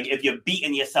 Because like, if you're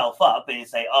beating yourself up and you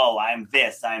say, oh, I'm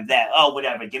this, I'm that, oh,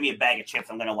 whatever, give me a bag of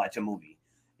chips, I'm going to watch a movie,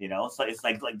 So it's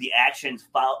like the actions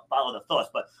follow the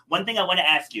thoughts. But one thing I want to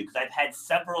ask you, because I've had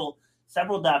several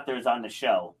doctors on the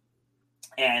show,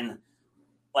 and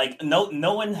like, no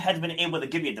one has been able to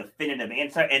give me a definitive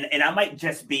answer. And I might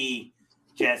just be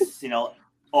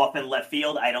off in left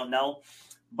field, I don't know.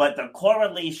 But the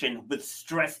correlation with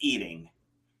stress eating,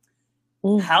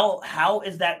 how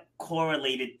is that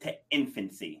correlated to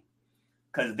infancy?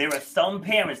 Because there are some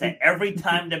parents that every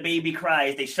time the baby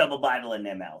cries, they shove a bottle in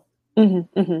their mouth. So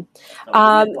what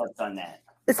are your thoughts on that?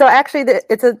 So actually,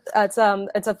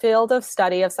 it's a field of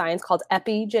study of science called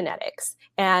epigenetics,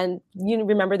 and you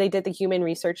remember they did the human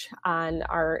research on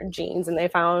our genes, and they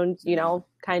found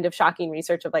kind of shocking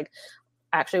research of like,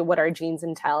 actually what our genes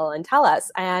tell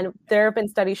us. And there have been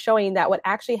studies showing that what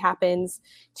actually happens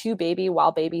to baby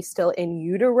while baby's still in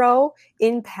utero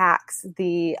impacts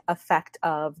the effect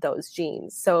of those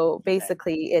genes. So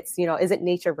basically it's, is it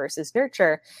nature versus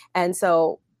nurture? And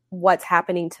so what's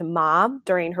happening to mom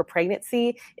during her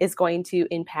pregnancy is going to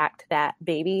impact that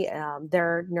baby,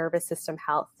 their nervous system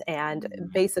health, and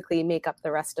basically make up the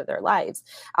rest of their lives.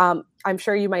 I'm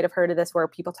sure you might have heard of this, where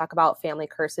people talk about family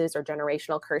curses or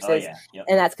generational curses. Oh, yeah. Yep.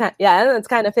 And that's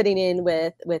kind of fitting in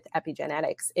with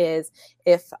epigenetics. Is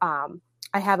if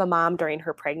I have a mom during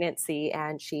her pregnancy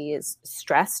and she is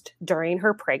stressed during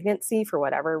her pregnancy for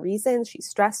whatever reason. She's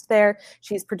stressed there.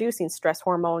 She's producing stress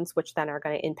hormones, which then are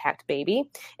going to impact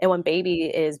baby. And when baby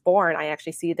is born, I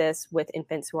actually see this with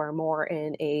infants who are more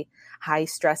in a high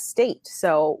stress state.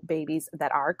 So babies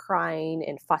that are crying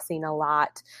and fussing a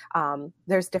lot,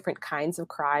 there's different kinds of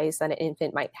cries that an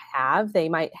infant might have. They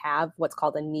might have what's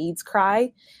called a needs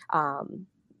cry.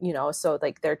 So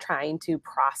like they're trying to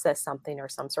process something or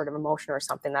some sort of emotion or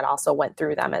something that also went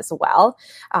through them as well.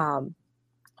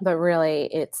 But really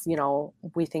it's,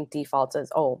 we think default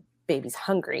is, oh, baby's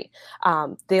hungry.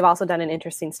 They've also done an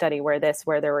interesting study where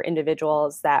there were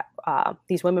individuals that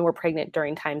these women were pregnant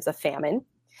during times of famine.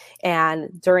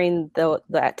 And during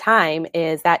that time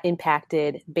is that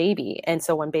impacted baby. And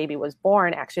so when baby was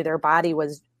born, actually their body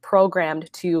was programmed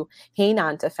to hang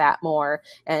on to fat more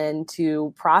and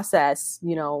to process,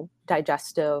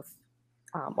 digestive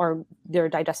or their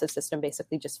digestive system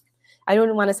basically just, I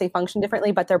don't want to say function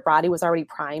differently, but their body was already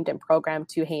primed and programmed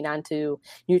to hang on to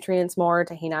nutrients more,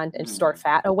 to hang on and store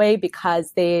fat away,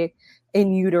 because they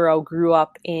in utero grew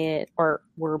up in or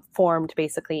were formed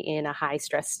basically in a high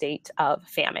stress state of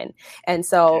famine. And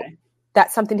so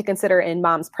that's something to consider in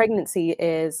mom's pregnancy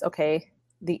is,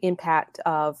 the impact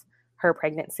of her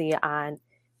pregnancy on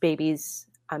baby's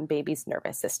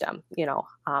nervous system.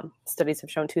 Studies have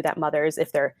shown too that mothers,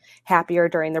 if they're happier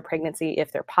during their pregnancy,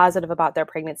 if they're positive about their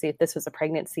pregnancy, if this was a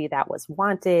pregnancy that was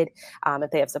wanted,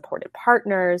 if they have supported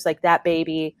partners, like that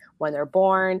baby, when they're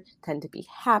born, tend to be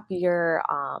happier,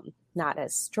 not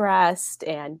as stressed,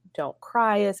 and don't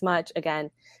cry as much, again,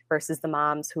 versus the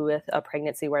moms who with a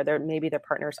pregnancy where maybe their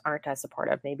partners aren't as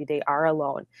supportive, maybe they are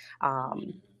alone.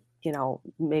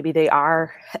 maybe they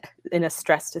are in a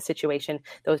stressed situation,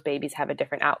 those babies have a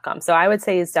different outcome. So I would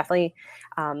say it's definitely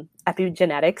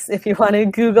epigenetics. If you want to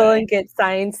Google and get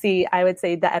sciencey, I would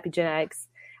say the epigenetics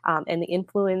and the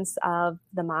influence of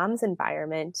the mom's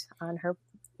environment on her,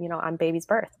 on baby's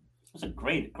birth. That's a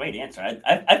great answer.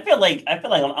 I feel like I'm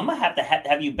gonna have to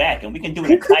have you back, and we can do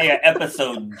an entire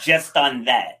episode just on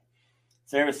that.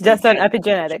 Seriously, just on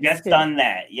epigenetics. Just on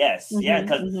that, yes, yeah,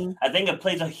 because I think it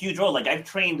plays a huge role. Like I've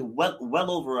trained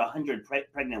well over 100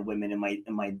 pregnant women in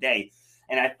my day,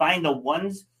 and I find the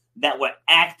ones that were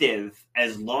active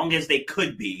as long as they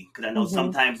could be, because I know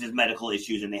sometimes there's medical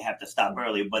issues and they have to stop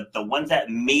early, but the ones that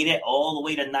made it all the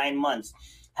way to 9 months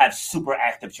have super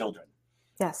active children.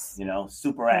 Yes,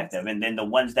 super active, and then the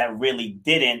ones that really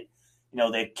didn't.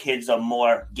 Their kids are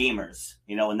more gamers,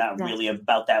 and not really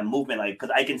about that movement. Like, because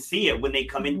I can see it when they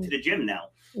come into the gym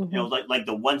now. Like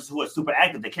the ones who are super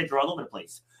active, the kids are all over the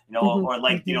place. Or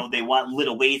like they want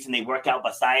little weights and they work out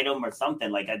beside them or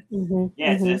something. Like,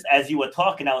 it's just, as you were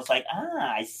talking, I was like,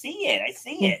 I see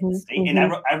it. And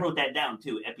I wrote that down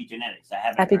too. Epigenetics. I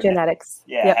haven't epigenetics.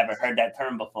 I haven't heard that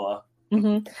term before.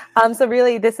 So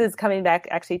really, this is coming back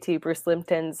actually to Bruce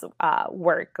Lipton's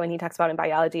work when he talks about in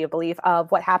Biology of Belief of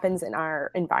what happens in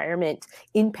our environment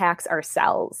impacts our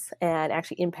cells and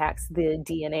actually impacts the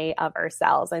DNA of our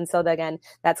cells. And so again,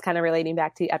 that's kind of relating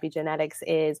back to epigenetics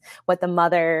is what the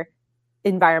mother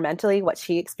environmentally, what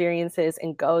she experiences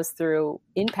and goes through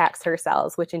impacts her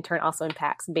cells, which in turn also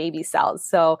impacts baby cells.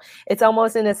 So it's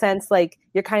almost in a sense like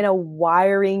you're kind of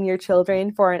wiring your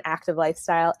children for an active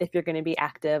lifestyle if you're going to be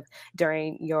active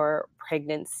during your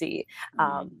pregnancy.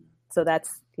 So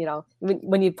that's,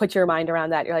 when you put your mind around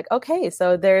that, you're like, okay,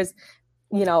 so there's,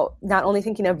 not only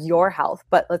thinking of your health,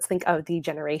 but let's think of the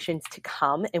generations to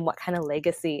come and what kind of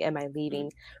legacy am I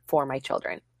leaving for my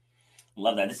children.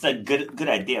 Love that. This is a good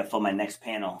idea for my next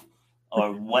panel,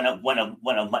 or one of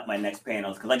my next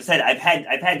panels. Because, like I said,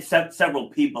 I've had several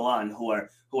people on who are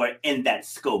in that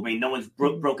scope. I mean, no one's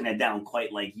broken it down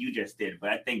quite like you just did, but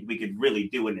I think we could really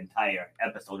do an entire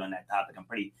episode on that topic. I'm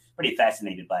pretty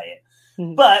fascinated by it.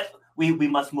 But we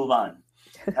must move on.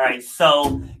 All right,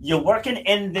 so you're working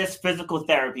in this physical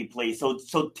therapy place.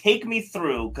 So take me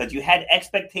through, because you had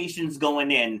expectations going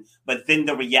in, but then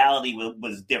the reality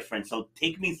was different. So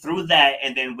take me through that,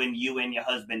 and then when you and your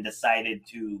husband decided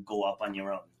to go up on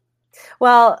your own.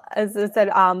 Well, as I said,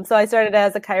 so I started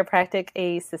as a chiropractic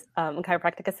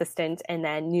assistant, and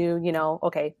then knew,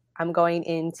 okay, I'm going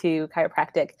into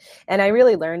chiropractic. And I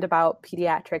really learned about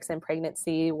pediatrics and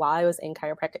pregnancy while I was in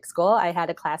chiropractic school. I had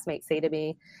a classmate say to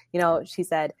me, she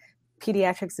said,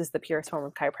 pediatrics is the purest form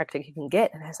of chiropractic you can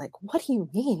get. And I was like, what do you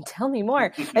mean? Tell me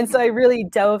more. And so I really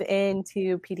dove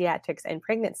into pediatrics and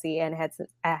pregnancy, and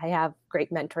I have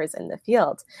great mentors in the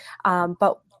field.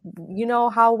 But you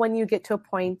know how when you get to a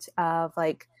point of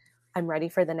like, I'm ready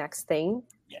for the next thing,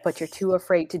 but you're too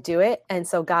afraid to do it. And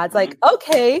so God's like,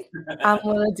 okay, I'm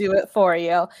going to do it for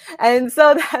you. And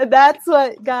so that's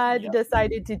what God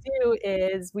decided to do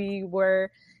is we were,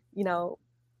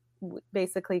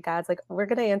 basically God's like, we're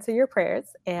going to answer your prayers.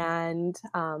 And,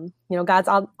 God's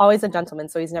always a gentleman.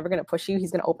 So he's never going to push you.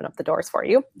 He's going to open up the doors for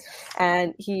you.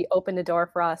 And he opened a door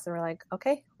for us and we're like,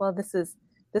 okay, well, this is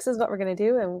what we're going to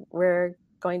do. And we're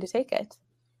going to take it.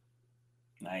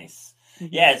 Nice.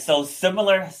 Yeah. So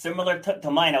similar to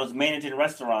mine, I was managing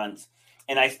restaurants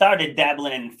and I started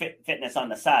dabbling in fitness on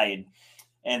the side.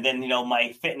 And then,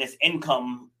 my fitness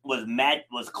income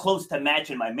was close to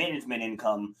matching my management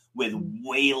income with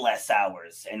way less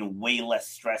hours and way less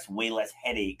stress, way less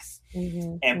headaches.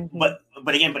 But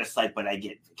it's like, but I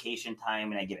get vacation time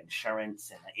and I get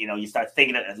insurance and, you start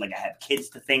thinking of it like I have kids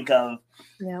to think of.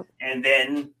 Yep. And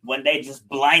then one day just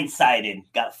blindsided,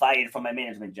 got fired from my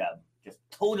management job. Just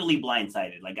totally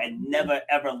blindsided. Like I never,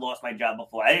 ever lost my job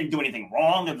before. I didn't do anything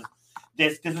wrong. It was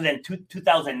this was in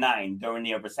 2009 during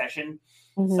the recession.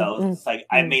 So it's like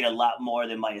I made a lot more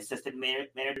than my assistant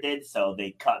manager did. So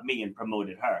they cut me and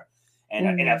promoted her.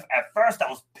 And at first I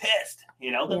was pissed,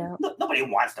 nobody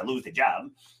wants to lose the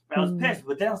job. But I was pissed.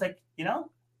 But then I was like,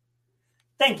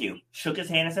 thank you. Shook his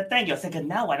hand and said, thank you. I said,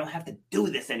 now I don't have to do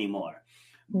this anymore.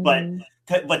 But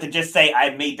to just say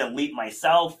I made the leap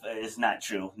myself is not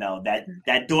true. No,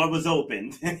 that door was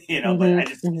opened, but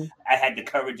I had the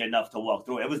courage enough to walk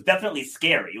through it. It was definitely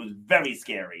scary. It was very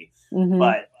scary,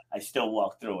 but I still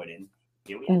walked through it, and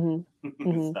here we are.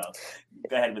 So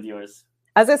go ahead with yours.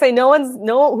 I was gonna say,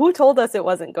 who told us it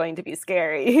wasn't going to be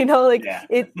scary?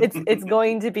 It's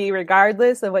going to be,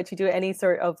 regardless of what you do, any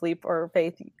sort of leap or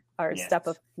faith, step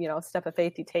of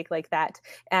faith you take like that.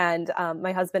 And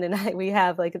my husband and I, we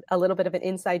have like a little bit of an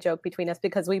inside joke between us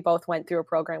because we both went through a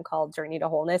program called Journey to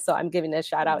Wholeness. So I'm giving a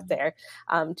shout out there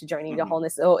to Journey to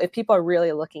Wholeness. So if people are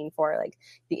really looking for like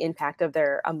the impact of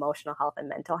their emotional health and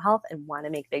mental health and want to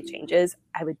make big changes,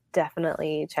 I would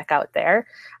definitely check out there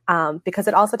because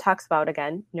it also talks about,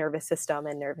 again, nervous system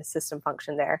and nervous system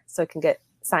function there. So it can get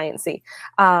sciencey.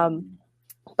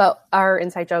 But our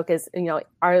inside joke is,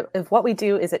 if what we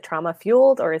do, is it trauma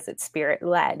fueled or is it spirit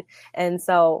led? And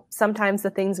so sometimes the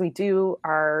things we do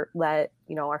are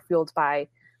fueled by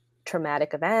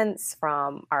traumatic events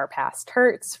from our past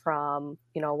hurts, from,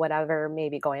 whatever may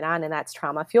be going on. And that's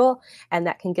trauma fuel. And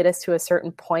that can get us to a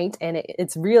certain point. And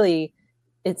it's really,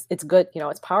 it's good,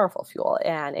 it's powerful fuel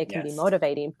and it can be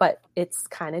motivating, but it's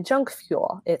kind of junk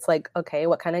fuel. It's like, okay,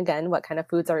 what kind of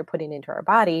foods are we putting into our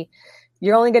body?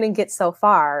 You're only going to get so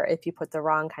far if you put the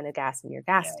wrong kind of gas in your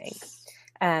gas tank.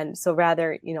 And so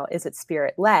rather, is it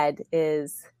spirit led?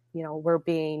 Is, we're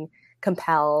being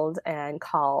compelled and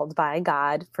called by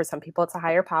God. For some people, it's a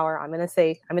higher power. I'm going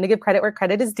to give credit where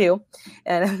credit is due,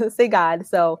 and I'm going to say God.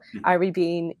 So are we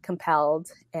being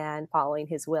compelled and following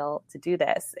his will to do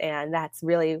this? And that's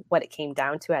really what it came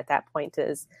down to at that point,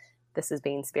 is this is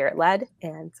being spirit led.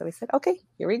 And so we said, okay,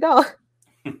 here we go.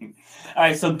 All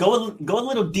right, so go a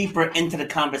little deeper into the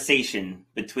conversation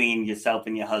between yourself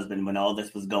and your husband when all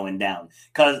this was going down,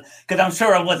 because I'm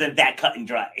sure it wasn't that cut and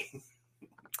dry.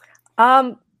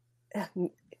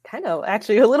 Kind of,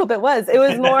 actually, a little bit was. It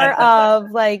was more of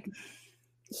like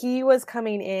he was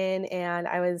coming in, and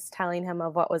I was telling him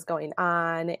of what was going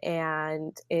on,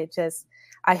 and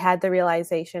I had the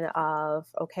realization of,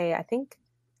 okay, I think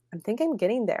I'm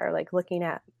getting there. Like looking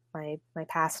at my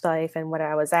past life and what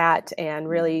I was at, and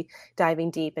really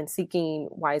diving deep and seeking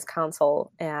wise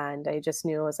counsel. And I just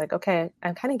knew, I was like, okay,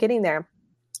 I'm kind of getting there.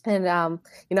 And, I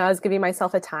was giving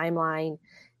myself a timeline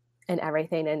and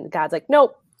everything. And God's like,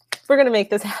 nope, we're going to make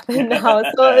this happen now.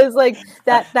 So it was like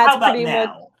that's pretty much,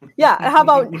 how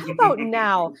about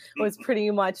now was pretty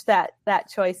much that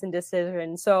choice and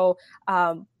decision. So,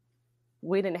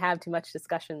 we didn't have too much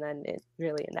discussion then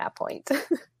really in that point.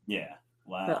 Yeah.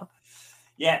 Wow. So.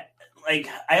 Yeah, like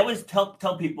I always tell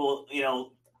people,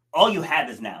 all you have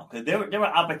is now, because there were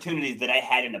opportunities that I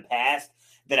had in the past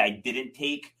that I didn't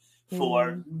take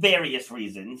for various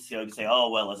reasons. You say, oh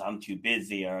well, I'm too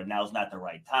busy, or now's not the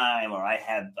right time, or I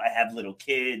have little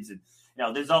kids, and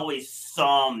there's always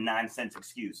some nonsense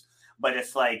excuse. But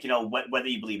it's like, whether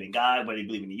you believe in God, whether you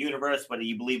believe in the universe, whether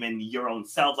you believe in your own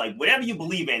self, like whatever you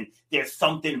believe in, there's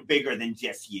something bigger than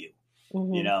just you.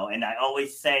 And I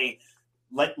always say,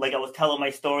 like I was telling my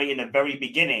story in the very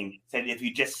beginning, said if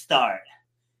you just start,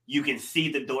 you can see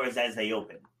the doors as they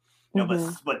open.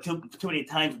 But too many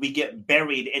times we get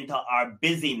buried into our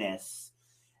busyness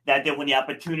that then when the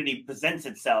opportunity presents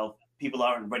itself, people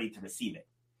aren't ready to receive it.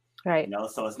 Right.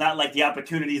 So it's not like the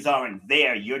opportunities aren't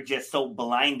there. You're just so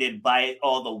blinded by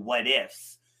all the what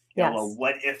ifs. Well,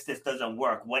 what if this doesn't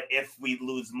work? What if we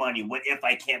lose money? What if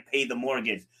I can't pay the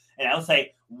mortgage? And I'll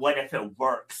say, what if it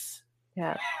works?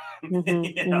 Yeah.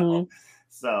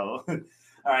 So, all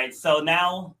right. So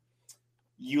now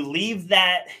you leave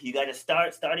that. You got to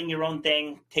starting your own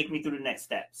thing. Take me through the next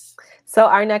steps. So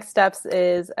our next steps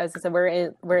is, as I said,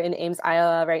 we're in Ames,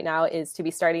 Iowa right now, is to be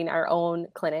starting our own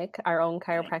clinic, our own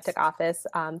chiropractic office,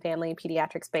 family and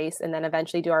pediatric space, and then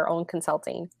eventually do our own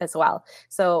consulting as well.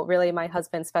 So really my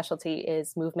husband's specialty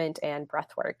is movement and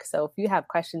breath work. So if you have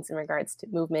questions in regards to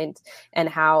movement and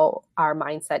how our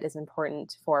mindset is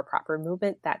important for proper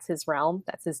movement, that's his realm,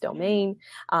 that's his domain,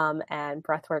 and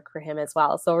breath work for him as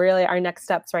well. So really our next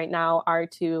steps right now are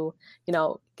to,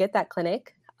 get that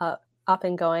clinic up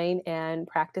and going and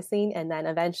practicing, and then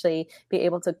eventually be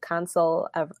able to counsel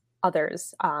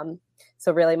others.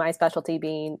 So really my specialty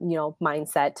being,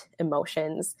 mindset,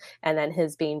 emotions, and then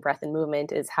his being breath and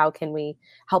movement is how can we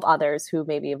help others who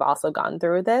maybe have also gone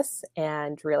through this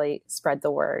and really spread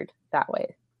the word that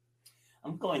way.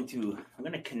 I'm going to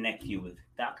connect you with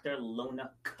Dr.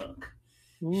 Lona Cook.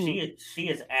 She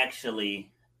is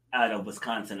actually out of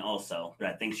Wisconsin also, but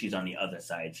I think she's on the other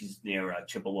side. She's near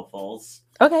Chippewa Falls.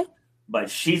 Okay. But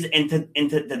she's into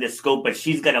the scope, but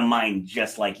she's got a mind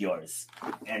just like yours.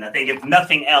 And I think if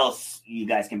nothing else, you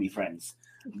guys can be friends.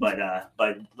 But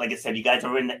like I said, you guys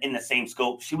are in the same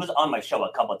scope. She was on my show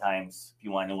a couple of times. If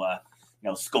you want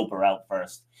to scope her out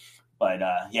first. But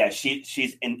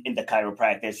she's into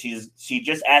chiropractic. She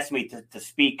just asked me to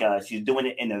speak. She's doing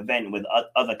it in an event with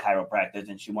other chiropractors,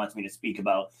 and she wants me to speak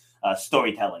about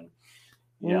storytelling.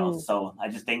 So I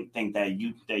just think that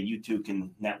you two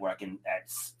can network, and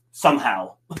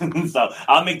somehow. So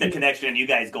I'll make the connection and you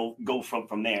guys go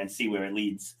from there and see where it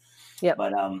leads. Yep.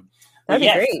 But that'd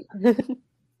yes. be great.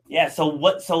 Yeah. So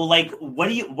what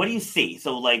do you see?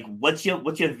 So like, what's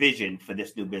your vision for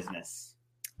this new business?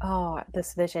 Oh,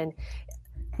 this vision.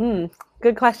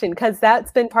 Good question. Because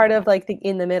that's been part of like the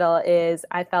in the middle is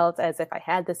I felt as if I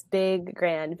had this big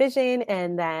grand vision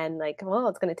and then like, well,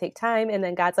 it's going to take time. And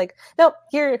then God's like, nope,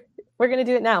 here, we're going to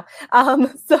do it now.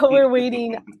 So we're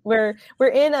waiting. we're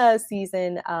in a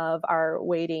season of our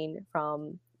waiting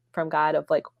from God of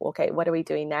like, okay, what are we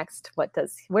doing next?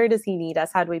 Where does he need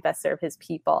us? How do we best serve his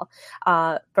people?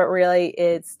 But really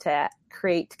it's to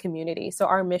create community. So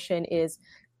our mission is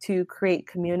to create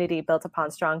community built upon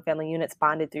strong family units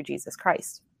bonded through Jesus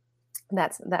Christ.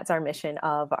 That's our mission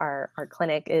of our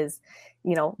clinic is,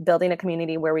 building a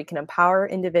community where we can empower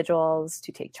individuals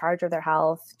to take charge of their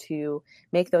health, to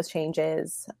make those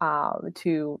changes,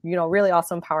 to, really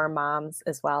also empower moms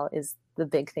as well is the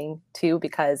big thing too,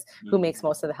 because who makes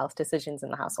most of the health decisions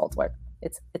in the households? Where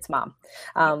it's mom.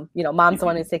 Mom's the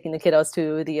one who's taking the kiddos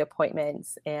to the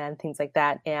appointments and things like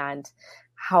that. And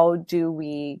how do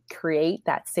we create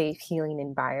that safe healing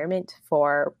environment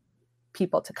for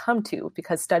people to come to?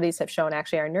 Because studies have shown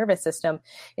actually our nervous system,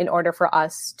 in order for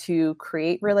us to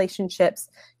create relationships,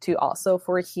 to also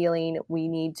for healing, we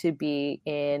need to be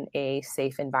in a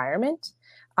safe environment.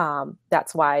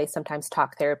 That's why sometimes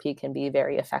talk therapy can be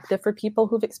very effective for people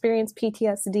who've experienced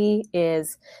PTSD,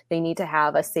 is they need to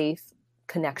have a safe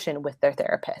connection with their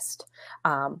therapist,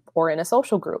 or in a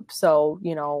social group. So,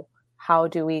 how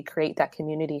do we create that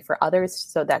community for others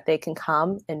so that they can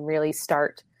come and really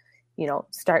start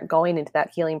going into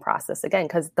that healing process again?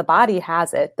 Because the body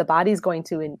has it. The body's going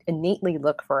to innately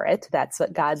look for it. That's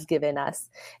what God's given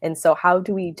us. And so how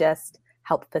do we just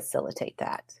help facilitate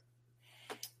that?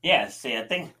 Yeah, see, I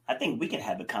think we can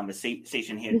have a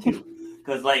conversation here too.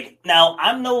 Because now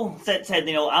I'm no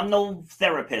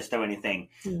therapist or anything,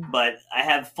 but I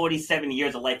have 47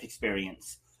 years of life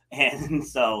experience. And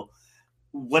so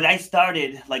what I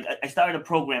started a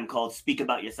program called Speak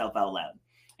About Yourself Out Loud.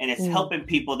 And it's helping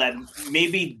people that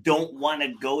maybe don't want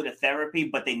to go to therapy,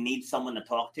 but they need someone to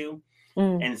talk to.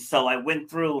 And so I went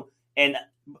through, and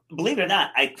believe it or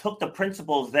not, I took the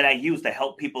principles that I use to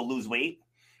help people lose weight.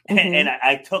 And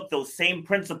I took those same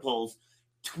principles,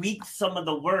 tweaked some of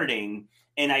the wording,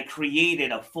 and I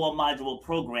created a 4-module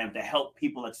program to help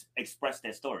people express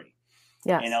their story.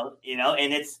 Yeah.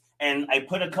 And I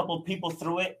put a couple of people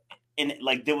through it. And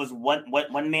there was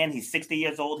one man, he's 60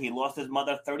 years old. He lost his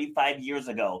mother 35 years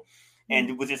ago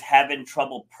and was just having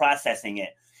trouble processing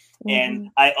it. And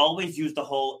I always use the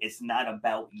whole, it's not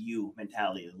about you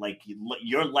mentality. Like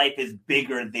your life is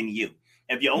bigger than you.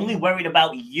 If you're only worried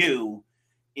about you,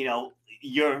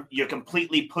 you're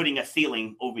completely putting a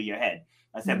ceiling over your head.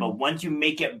 I said, but once you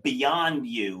make it beyond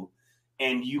you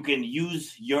and you can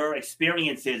use your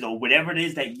experiences or whatever it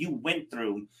is that you went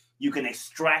through, you can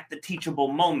extract the teachable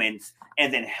moments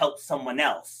and then help someone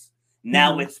else.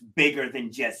 Now it's bigger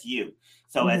than just you.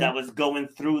 So as I was going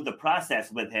through the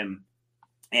process with him,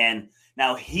 and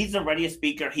now he's already a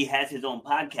speaker, he has his own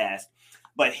podcast,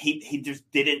 but he just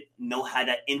didn't know how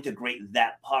to integrate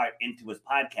that part into his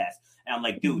podcast. And I'm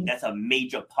like, dude, that's a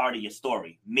major part of your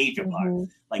story, major part.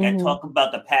 I talk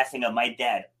about the passing of my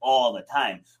dad all the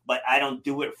time, but I don't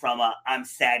do it from a I'm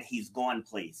sad he's gone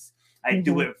place. I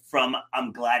do it from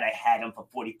I'm glad I had him for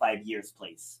 45 years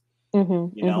place.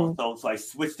 So I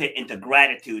switched it into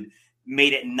gratitude,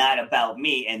 made it not about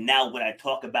me. And now when I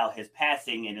talk about his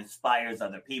passing, it inspires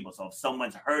other people. So if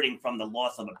someone's hurting from the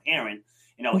loss of a parent,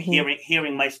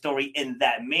 hearing my story in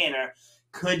that manner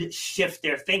could shift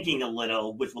their thinking a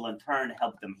little, which will in turn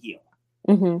help them heal.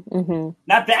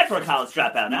 Not bad for a college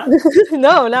dropout, huh?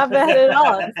 No, not bad at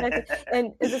all.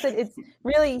 And as I said, it's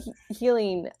really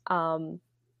healing.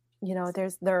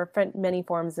 There are many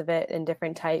forms of it and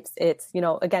different types. It's,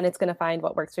 again, it's going to find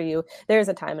what works for you. There's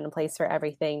a time and a place for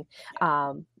everything.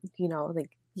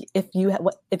 If you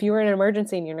were in an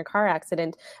emergency and you're in a car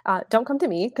accident, don't come to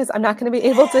me because I'm not going to be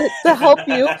able to help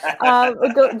you.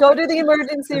 Go to the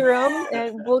emergency room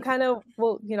and we'll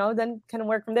then kind of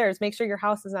work from there. Is make sure your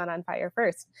house is not on fire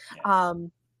first,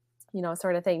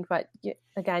 sort of thing. But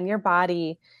again, your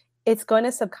body, it's going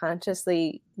to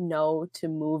subconsciously know to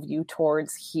move you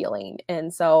towards healing.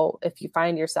 And so if you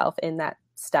find yourself in that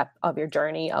step of your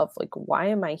journey of why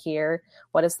am I here?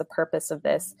 What is the purpose of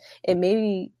this? It may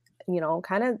be,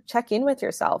 kind of check in with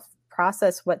yourself,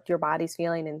 process what your body's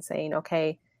feeling and saying,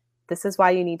 okay, this is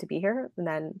why you need to be here. And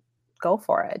then go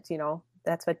for it.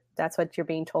 That's what you're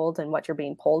being told and what you're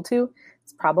being pulled to.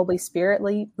 It's probably spirit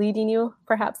leading you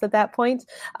perhaps at that point.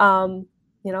 Go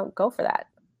for that.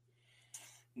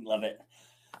 Love it.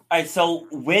 All right. So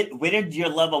where did your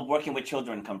love of working with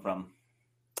children come from?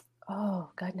 Oh,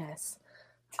 goodness.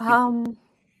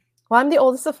 Well, I'm the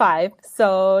oldest of five,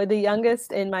 so the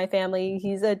youngest in my family,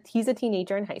 he's a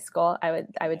teenager in high school. I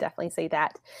would definitely say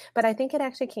that. But I think it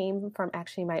actually came from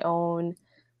actually my own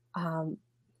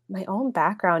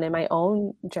background and my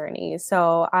own journey.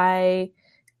 So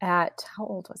how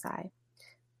old was I?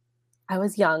 I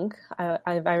was young. I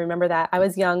remember that I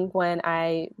was young when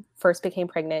I first became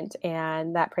pregnant,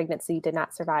 and that pregnancy did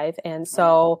not survive. And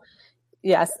so,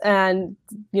 yes, and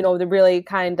the really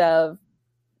kind of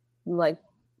like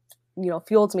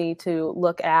fueled me to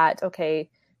look at, okay,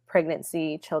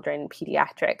 pregnancy, children,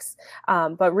 pediatrics.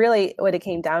 But really what it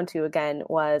came down to again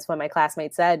was when my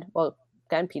classmates said, well,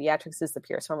 again, pediatrics is the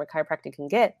purest form of chiropractic can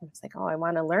get. I was like, oh, I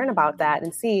want to learn about that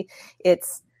and see.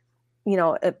 It's,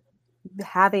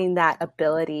 having that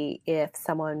ability if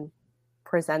someone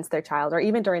presents their child or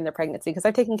even during their pregnancy, because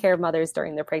I've taken care of mothers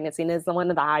during their pregnancy, and is one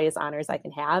of the highest honors I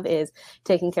can have is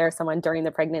taking care of someone during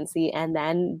the pregnancy, and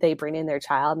then they bring in their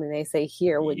child and they say,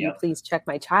 here, would you please check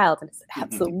my child? And I said,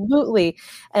 absolutely.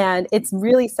 And it's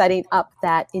really setting up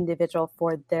that individual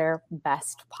for their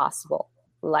best possible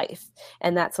life.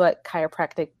 And that's what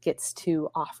chiropractic gets to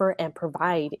offer and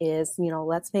provide is,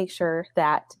 let's make sure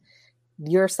that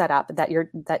you're set up, that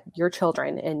your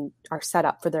children are set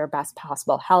up for their best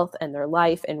possible health and their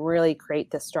life, and really create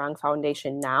this strong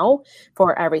foundation now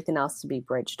for everything else to be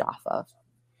bridged off of.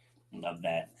 Love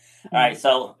that. All right.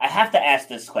 So I have to ask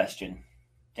this question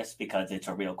just because it's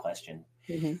a real question.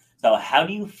 Mm-hmm. So how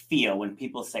do you feel when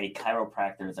people say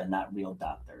chiropractors are not real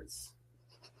doctors?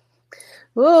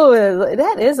 Ooh,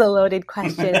 that is a loaded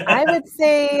question. I would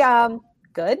say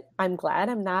good. I'm glad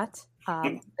I'm not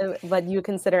what you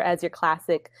consider as your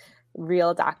classic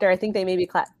real doctor. I think they may be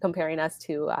comparing us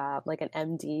to like an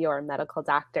MD or a medical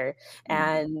doctor,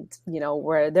 and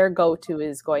where their go-to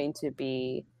is going to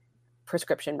be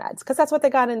prescription meds, because that's what they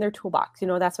got in their toolbox.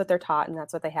 That's what they're taught, and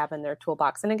that's what they have in their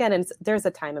toolbox. And again, there's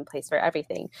a time and place for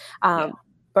everything.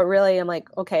 But really, I'm like,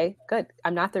 okay, good.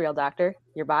 I'm not the real doctor.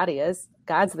 Your body is.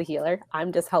 God's the healer.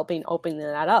 I'm just helping open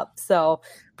that up. So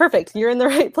perfect. You're in the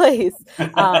right place.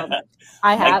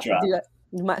 I have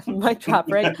mic drop,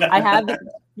 right? I have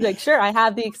I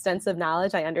have the extensive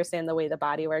knowledge. I understand the way the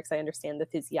body works. I understand the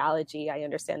physiology. I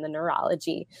understand the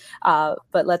neurology.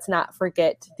 But let's not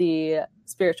forget the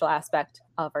spiritual aspect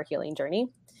of our healing journey.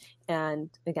 And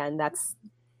again, that's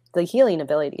the healing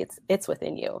ability. It's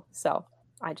within you. So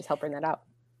I just help bring that out.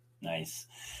 Nice.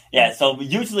 Yeah. So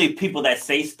usually people that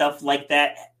say stuff like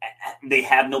that, they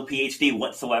have no PhD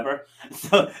whatsoever.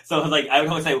 So like, I would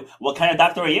always say, what kind of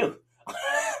doctor are you?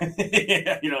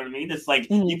 You know what I mean? It's like,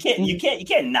 you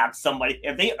can't knock somebody.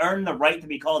 If they earn the right to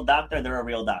be called doctor, they're a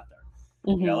real doctor.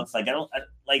 Mm-hmm. It's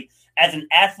like, as an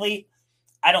athlete,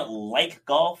 I don't like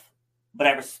golf, but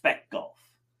I respect golf.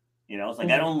 It's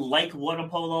like, I don't like water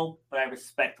polo, but I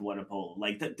respect water polo.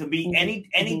 Like to be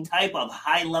any type of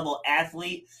high level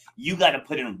athlete, you got to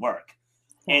put in work.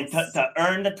 Yes. And to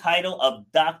earn the title of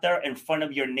doctor in front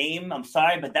of your name, I'm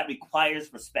sorry, but that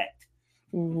requires respect.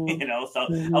 Mm-hmm.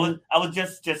 So I was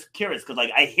just curious, because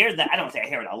like I hear that. I don't say I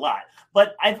hear it a lot,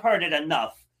 but I've heard it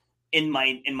enough in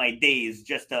my days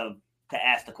just to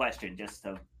ask the question, just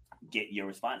to get your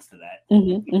response to that.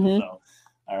 So.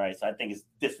 All right, so I think it's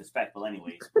disrespectful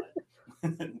anyways.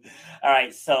 But all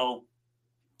right, so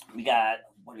what do we got?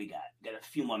 We got a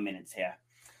few more minutes here.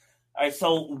 All right,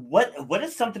 so what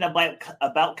is something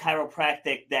about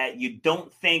chiropractic that you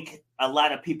don't think a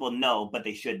lot of people know, but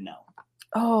they should know?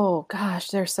 Oh gosh,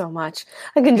 there's so much.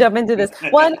 I can jump into this.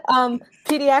 One,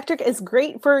 pediatric is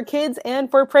great for kids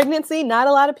and for pregnancy. Not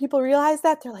a lot of people realize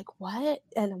that. They're like, what?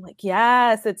 And I'm like,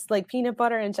 yes, it's like peanut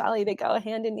butter and jelly. They go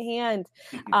hand in hand.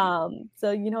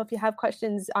 So, if you have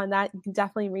questions on that, you can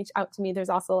definitely reach out to me. There's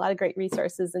also a lot of great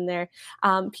resources in there.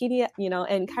 And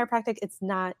chiropractic, it's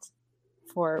not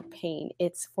for pain.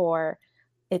 It's for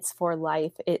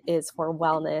life. It is for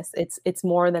wellness. It's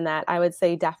more than that. I would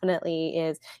say definitely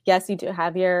is, yes, you do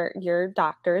have your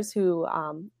doctors who,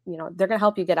 they're going to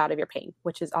help you get out of your pain,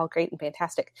 which is all great and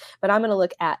fantastic. But I'm going to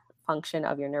look at function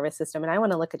of your nervous system, and I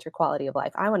want to look at your quality of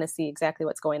life. I want to see exactly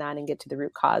what's going on and get to the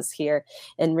root cause here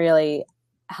and really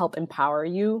help empower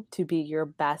you to be your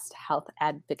best health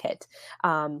advocate.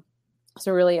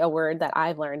 So really a word that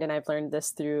I've learned, and I've learned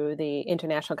this through the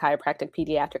International Chiropractic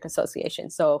Pediatric Association.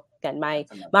 So again, my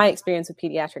experience with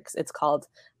pediatrics, it's called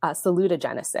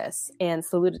salutogenesis. And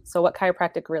so what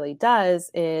chiropractic really does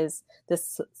is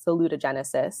this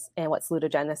salutogenesis. And what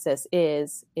salutogenesis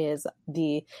is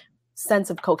the sense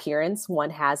of coherence one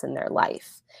has in their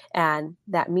life. And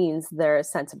that means their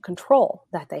sense of control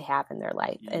that they have in their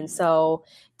life. And so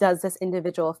does this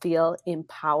individual feel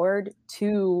empowered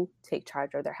to take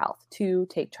charge of their health, to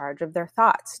take charge of their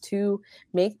thoughts, to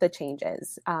make the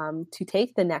changes, to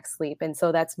take the next leap? And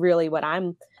so that's really what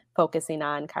I'm focusing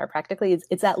on chiropractically.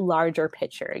 It's that larger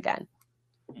picture again.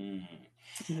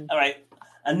 All right.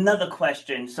 Another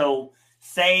question. So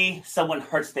say someone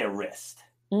hurts their wrist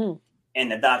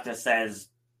and the doctor says,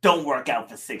 don't work out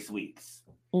for 6 weeks.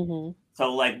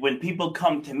 So like when people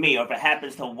come to me, or if it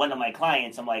happens to one of my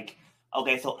clients, I'm like,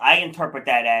 okay, so I interpret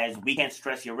that as we can't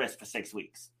stress your wrist for 6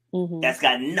 weeks. That's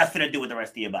got nothing to do with the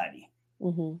rest of your body.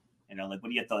 You know, like, what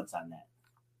are your thoughts on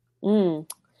that?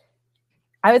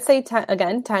 I would say,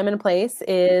 again, time and place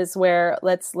is where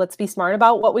let's be smart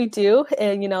about what we do.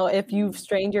 And, you know, if you've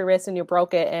strained your wrist and you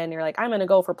broke it and you're like, I'm going to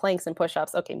go for planks and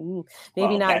push-ups. Okay,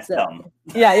 maybe not.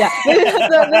 Yeah.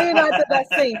 Maybe not the best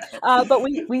thing. But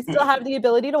we still have the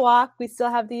ability to walk. We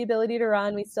still have the ability to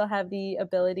run. We still have the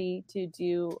ability to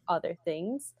do other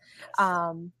things.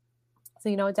 So,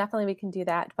 you know, definitely we can do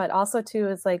that. But also, too,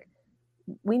 is like,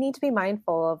 we need to be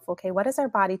mindful of, okay, what is our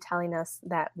body telling us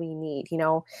that we need? You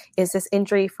know, is this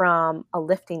injury from a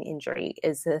lifting injury?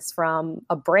 Is this from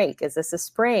a break? Is this a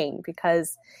sprain?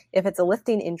 Because if it's a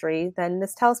lifting injury, then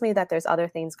this tells me that there's other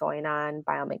things going on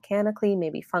biomechanically,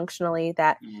 maybe functionally,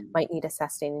 that might need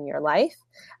assessing in your life.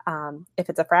 If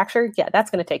it's a fracture, yeah,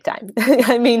 that's going to take time.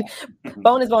 I mean,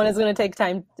 bone is going to take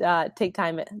time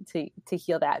to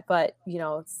heal that. But, you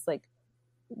know, it's like,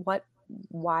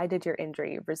 why did your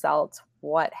injury result?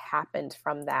 What happened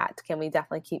from that? Can we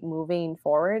definitely keep moving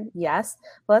forward? Yes.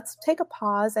 Let's take a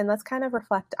pause and let's kind of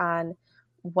reflect on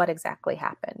what exactly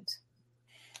happened.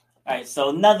 All right. So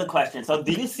another question. So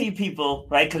do you see people,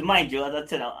 right? Because mind you,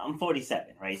 I'm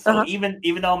 47, right? So even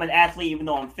though I'm an athlete, even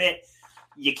though I'm fit,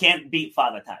 you can't beat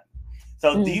father time.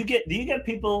 So do you get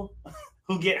people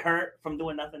who get hurt from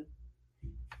doing nothing?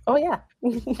 Oh yeah.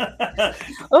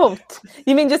 Oh,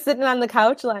 you mean just sitting on the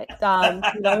couch, like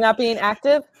not being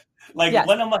active? Like yes.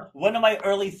 one of my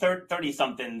early 30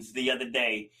 somethings the other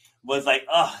day was like,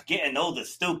 oh, getting old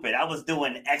is stupid. I was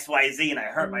doing XYZ and I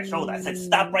hurt my shoulder. I said,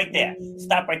 stop right there.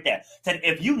 Stop right there. I said,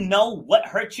 if you know what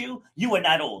hurt you, you are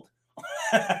not old.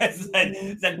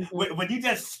 said, when you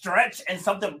just stretch and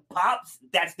something pops,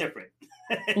 that's different.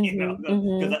 You know,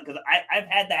 because I've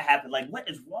had that happen. Like, what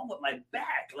is wrong with my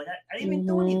back? Like, I didn't even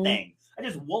do anything. I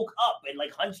just woke up and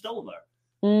like hunched over.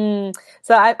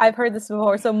 So I've heard this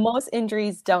before. So most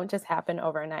injuries don't just happen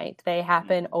overnight. They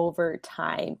happen over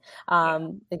time.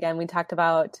 Again, we talked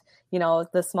about, you know,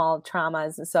 the small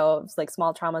traumas. So it's like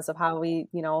small traumas of how we,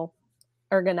 you know,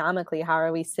 ergonomically, how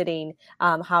are we sitting?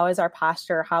 How is our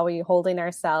posture? How are we holding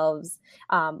ourselves?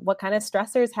 What kind of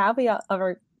stressors have we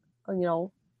ever, you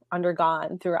know,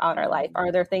 undergone throughout our life?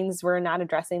 Are there things we're not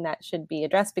addressing that should be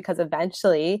addressed? Because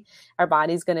eventually our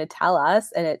body's going to tell us,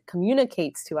 and it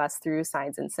communicates to us through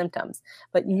signs and symptoms.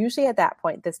 But usually at that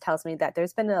point, this tells me that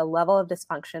there's been a level of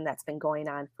dysfunction that's been going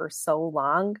on for so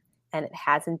long and it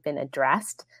hasn't been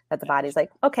addressed, that the body's like,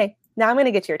 okay, now I'm going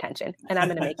to get your attention and I'm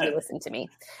going to make you listen to me.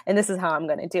 And this is how I'm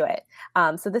going to do it.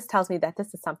 So this tells me that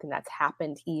this is something that's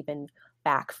happened even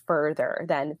back further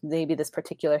than maybe this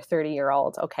particular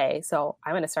 30-year-old. Okay, so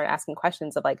I'm going to start asking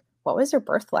questions of like, what was your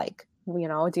birth like? You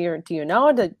know, do you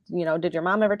know, did your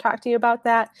mom ever talk to you about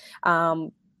that?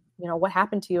 You know, what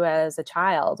happened to you as a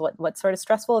child? What sort of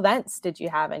stressful events did you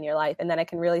have in your life? And then I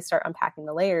can really start unpacking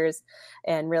the layers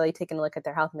and really taking a look at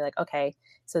their health and be like, okay,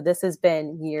 so this has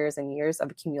been years and years of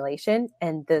accumulation.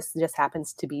 And this just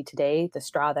happens to be today, the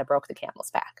straw that broke the camel's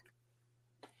back.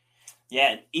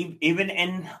 Yeah,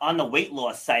 even on the weight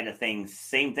loss side of things,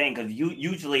 same thing. Because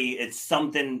usually it's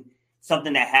something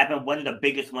that happened. One of the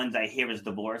biggest ones I hear is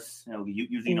divorce. You know,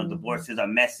 usually divorces are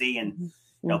messy, and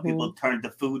you know people turn to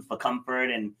food for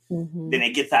comfort, and then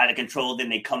it gets out of control. Then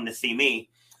they come to see me,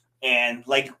 and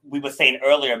like we were saying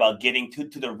earlier about getting to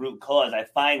the root cause, I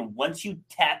find once you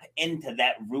tap into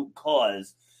that root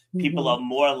cause, people are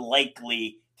more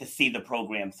likely to see the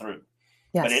program through.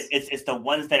 Yes. But it's the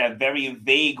ones that are very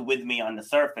vague with me on the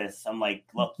surface. I'm like,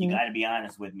 look, you got to be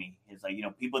honest with me. It's like, you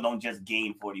know, people don't just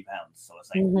gain 40 pounds. So it's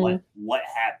like, what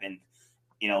happened,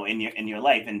 you know, in your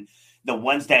life? And the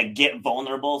ones that get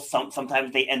vulnerable,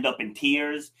 sometimes they end up in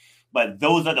tears. But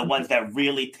those are the ones that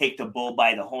really take the bull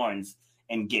by the horns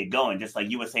and get going. Just like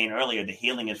you were saying earlier, the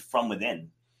healing is from within.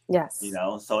 Yes. You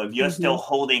know, so if you're still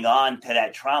holding on to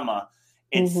that trauma,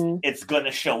 it's going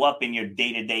to show up in your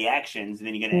day-to-day actions, and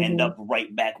then you're going to end up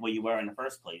right back where you were in the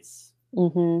first place.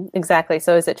 Exactly.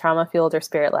 So is it trauma fueled or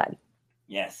spirit led?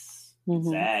 Yes.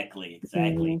 Exactly.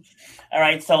 All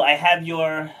right, so I have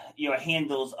your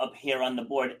handles up here on the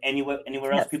board.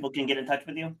 Anywhere else people can get in touch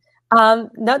with you?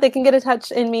 No, they can get in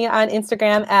touch in me on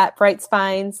Instagram at Bright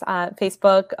Spines,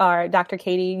 Facebook, or Dr.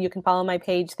 Katie. You can follow my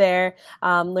page there,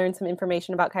 learn some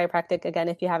information about chiropractic. Again,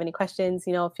 if you have any questions,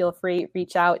 feel free,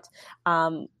 reach out.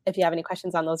 If you have any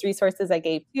questions on those resources I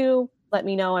gave you, let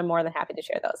me know. I'm more than happy to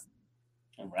share those.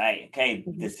 All right. Okay.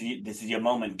 This is your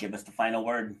moment. Give us the final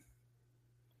word.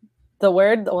 The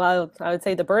word? Well, I would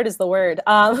say the bird is the word.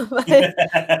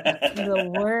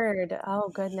 The word. Oh,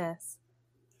 goodness.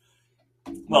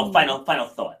 Well, final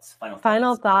thoughts.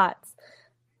 Final thoughts.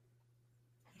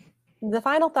 The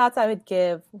final thoughts I would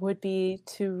give would be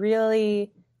to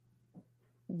really,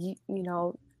 I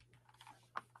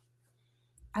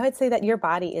would say that your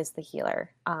body is the healer.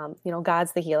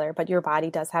 God's the healer, but your body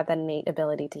does have that innate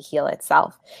ability to heal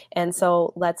itself. And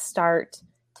so let's start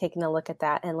taking a look at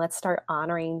that, and let's start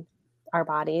honoring our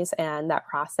bodies and that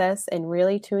process, and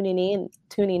really tuning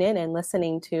in and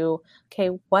listening to, okay,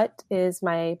 what is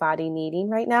my body needing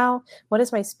right now? What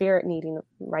is my spirit needing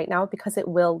right now? Because it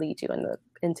will lead you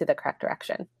into the correct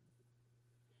direction.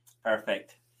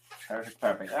 Perfect. All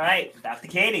right, Dr.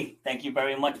 Katie, thank you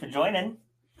very much for joining.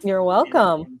 You're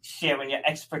welcome. And sharing your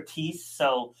expertise.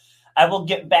 So I will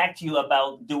get back to you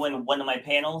about doing one of my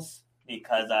panels,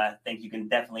 because I think you can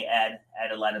definitely add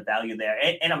a lot of value there.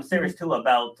 And I'm serious too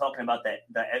about talking about the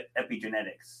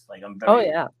epigenetics. Like, I'm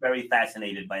very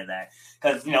fascinated by that,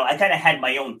 because, I kind of had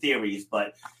my own theories,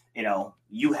 but,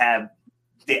 you have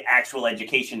the actual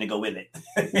education to go with it,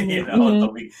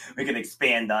 so we can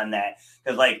expand on that.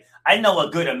 Because, like, I know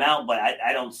a good amount, but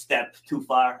I don't step too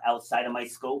far outside of my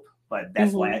scope. But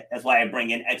that's why I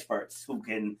bring in experts who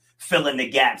can fill in the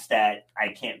gaps that I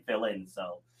can't fill in.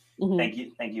 So thank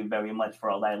you very much for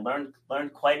all that. I learned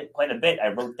quite a bit. I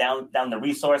wrote down the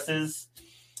resources,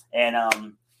 and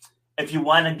if you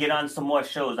want to get on some more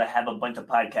shows, I have a bunch of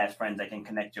podcast friends I can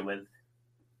connect you with.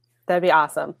 That'd be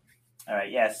awesome. All right,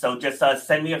 yeah. So just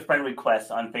send me a friend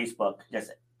request on Facebook,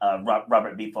 just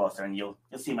Robert B. Foster, and you'll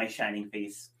see my shining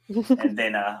face, and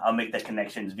then I'll make the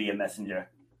connections via Messenger.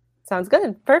 Sounds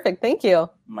good. Perfect. Thank you.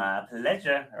 My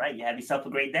pleasure. All right, you have yourself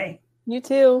a great day. You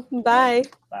too. Bye.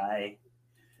 Bye.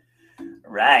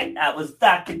 Right, that was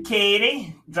Dr.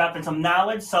 Katie dropping some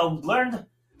knowledge. So learned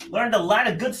a lot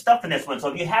of good stuff in this one. So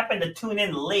if you happen to tune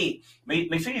in late,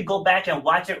 make sure you go back and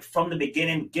watch it from the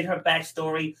beginning, get her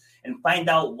backstory, and find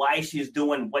out why she's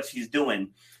doing what she's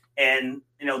doing. And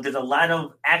there's a lot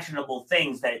of actionable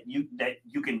things that you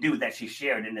can do that she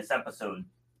shared in this episode.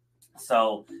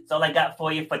 So that's all I got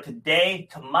for you for today.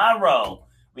 Tomorrow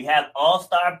we have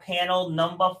All-Star Panel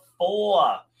number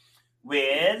 4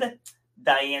 with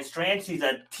Diane Strand. She's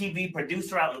a TV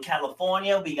producer out in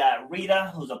California. We got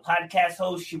Rita, who's a podcast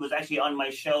host. She was actually on my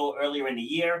show earlier in the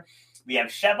year. We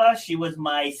have Sheba. She was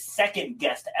my second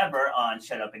guest ever on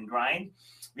Shut Up and Grind.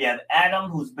 We have Adam,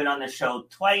 who's been on the show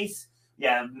twice. We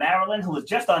have Marilyn, who was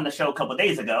just on the show a couple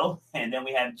days ago. And then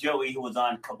we have Joey, who was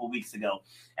on a couple weeks ago.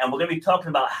 And we're going to be talking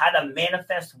about how to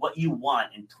manifest what you want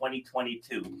in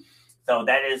 2022. So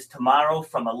that is tomorrow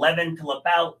from 11 till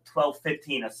about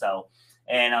 12:15 or so.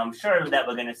 And I'm sure that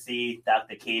we're going to see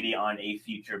Dr. Katie on a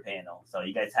future panel. So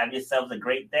you guys have yourselves a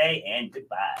great day, and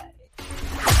goodbye.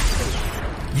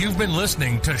 You've been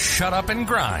listening to Shut Up and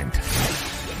Grind.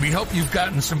 We hope you've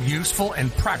gotten some useful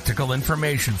and practical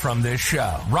information from this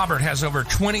show. Robert has over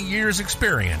 20 years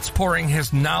experience pouring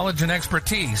his knowledge and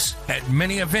expertise at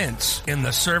many events in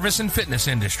the service and fitness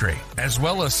industry, as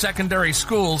well as secondary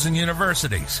schools and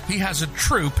universities. He has a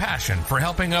true passion for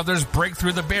helping others break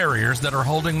through the barriers that are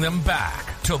holding them back.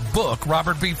 To book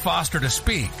Robert B. Foster to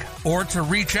speak or to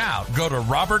reach out, go to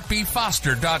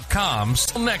robertbfoster.com.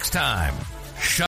 Till next time.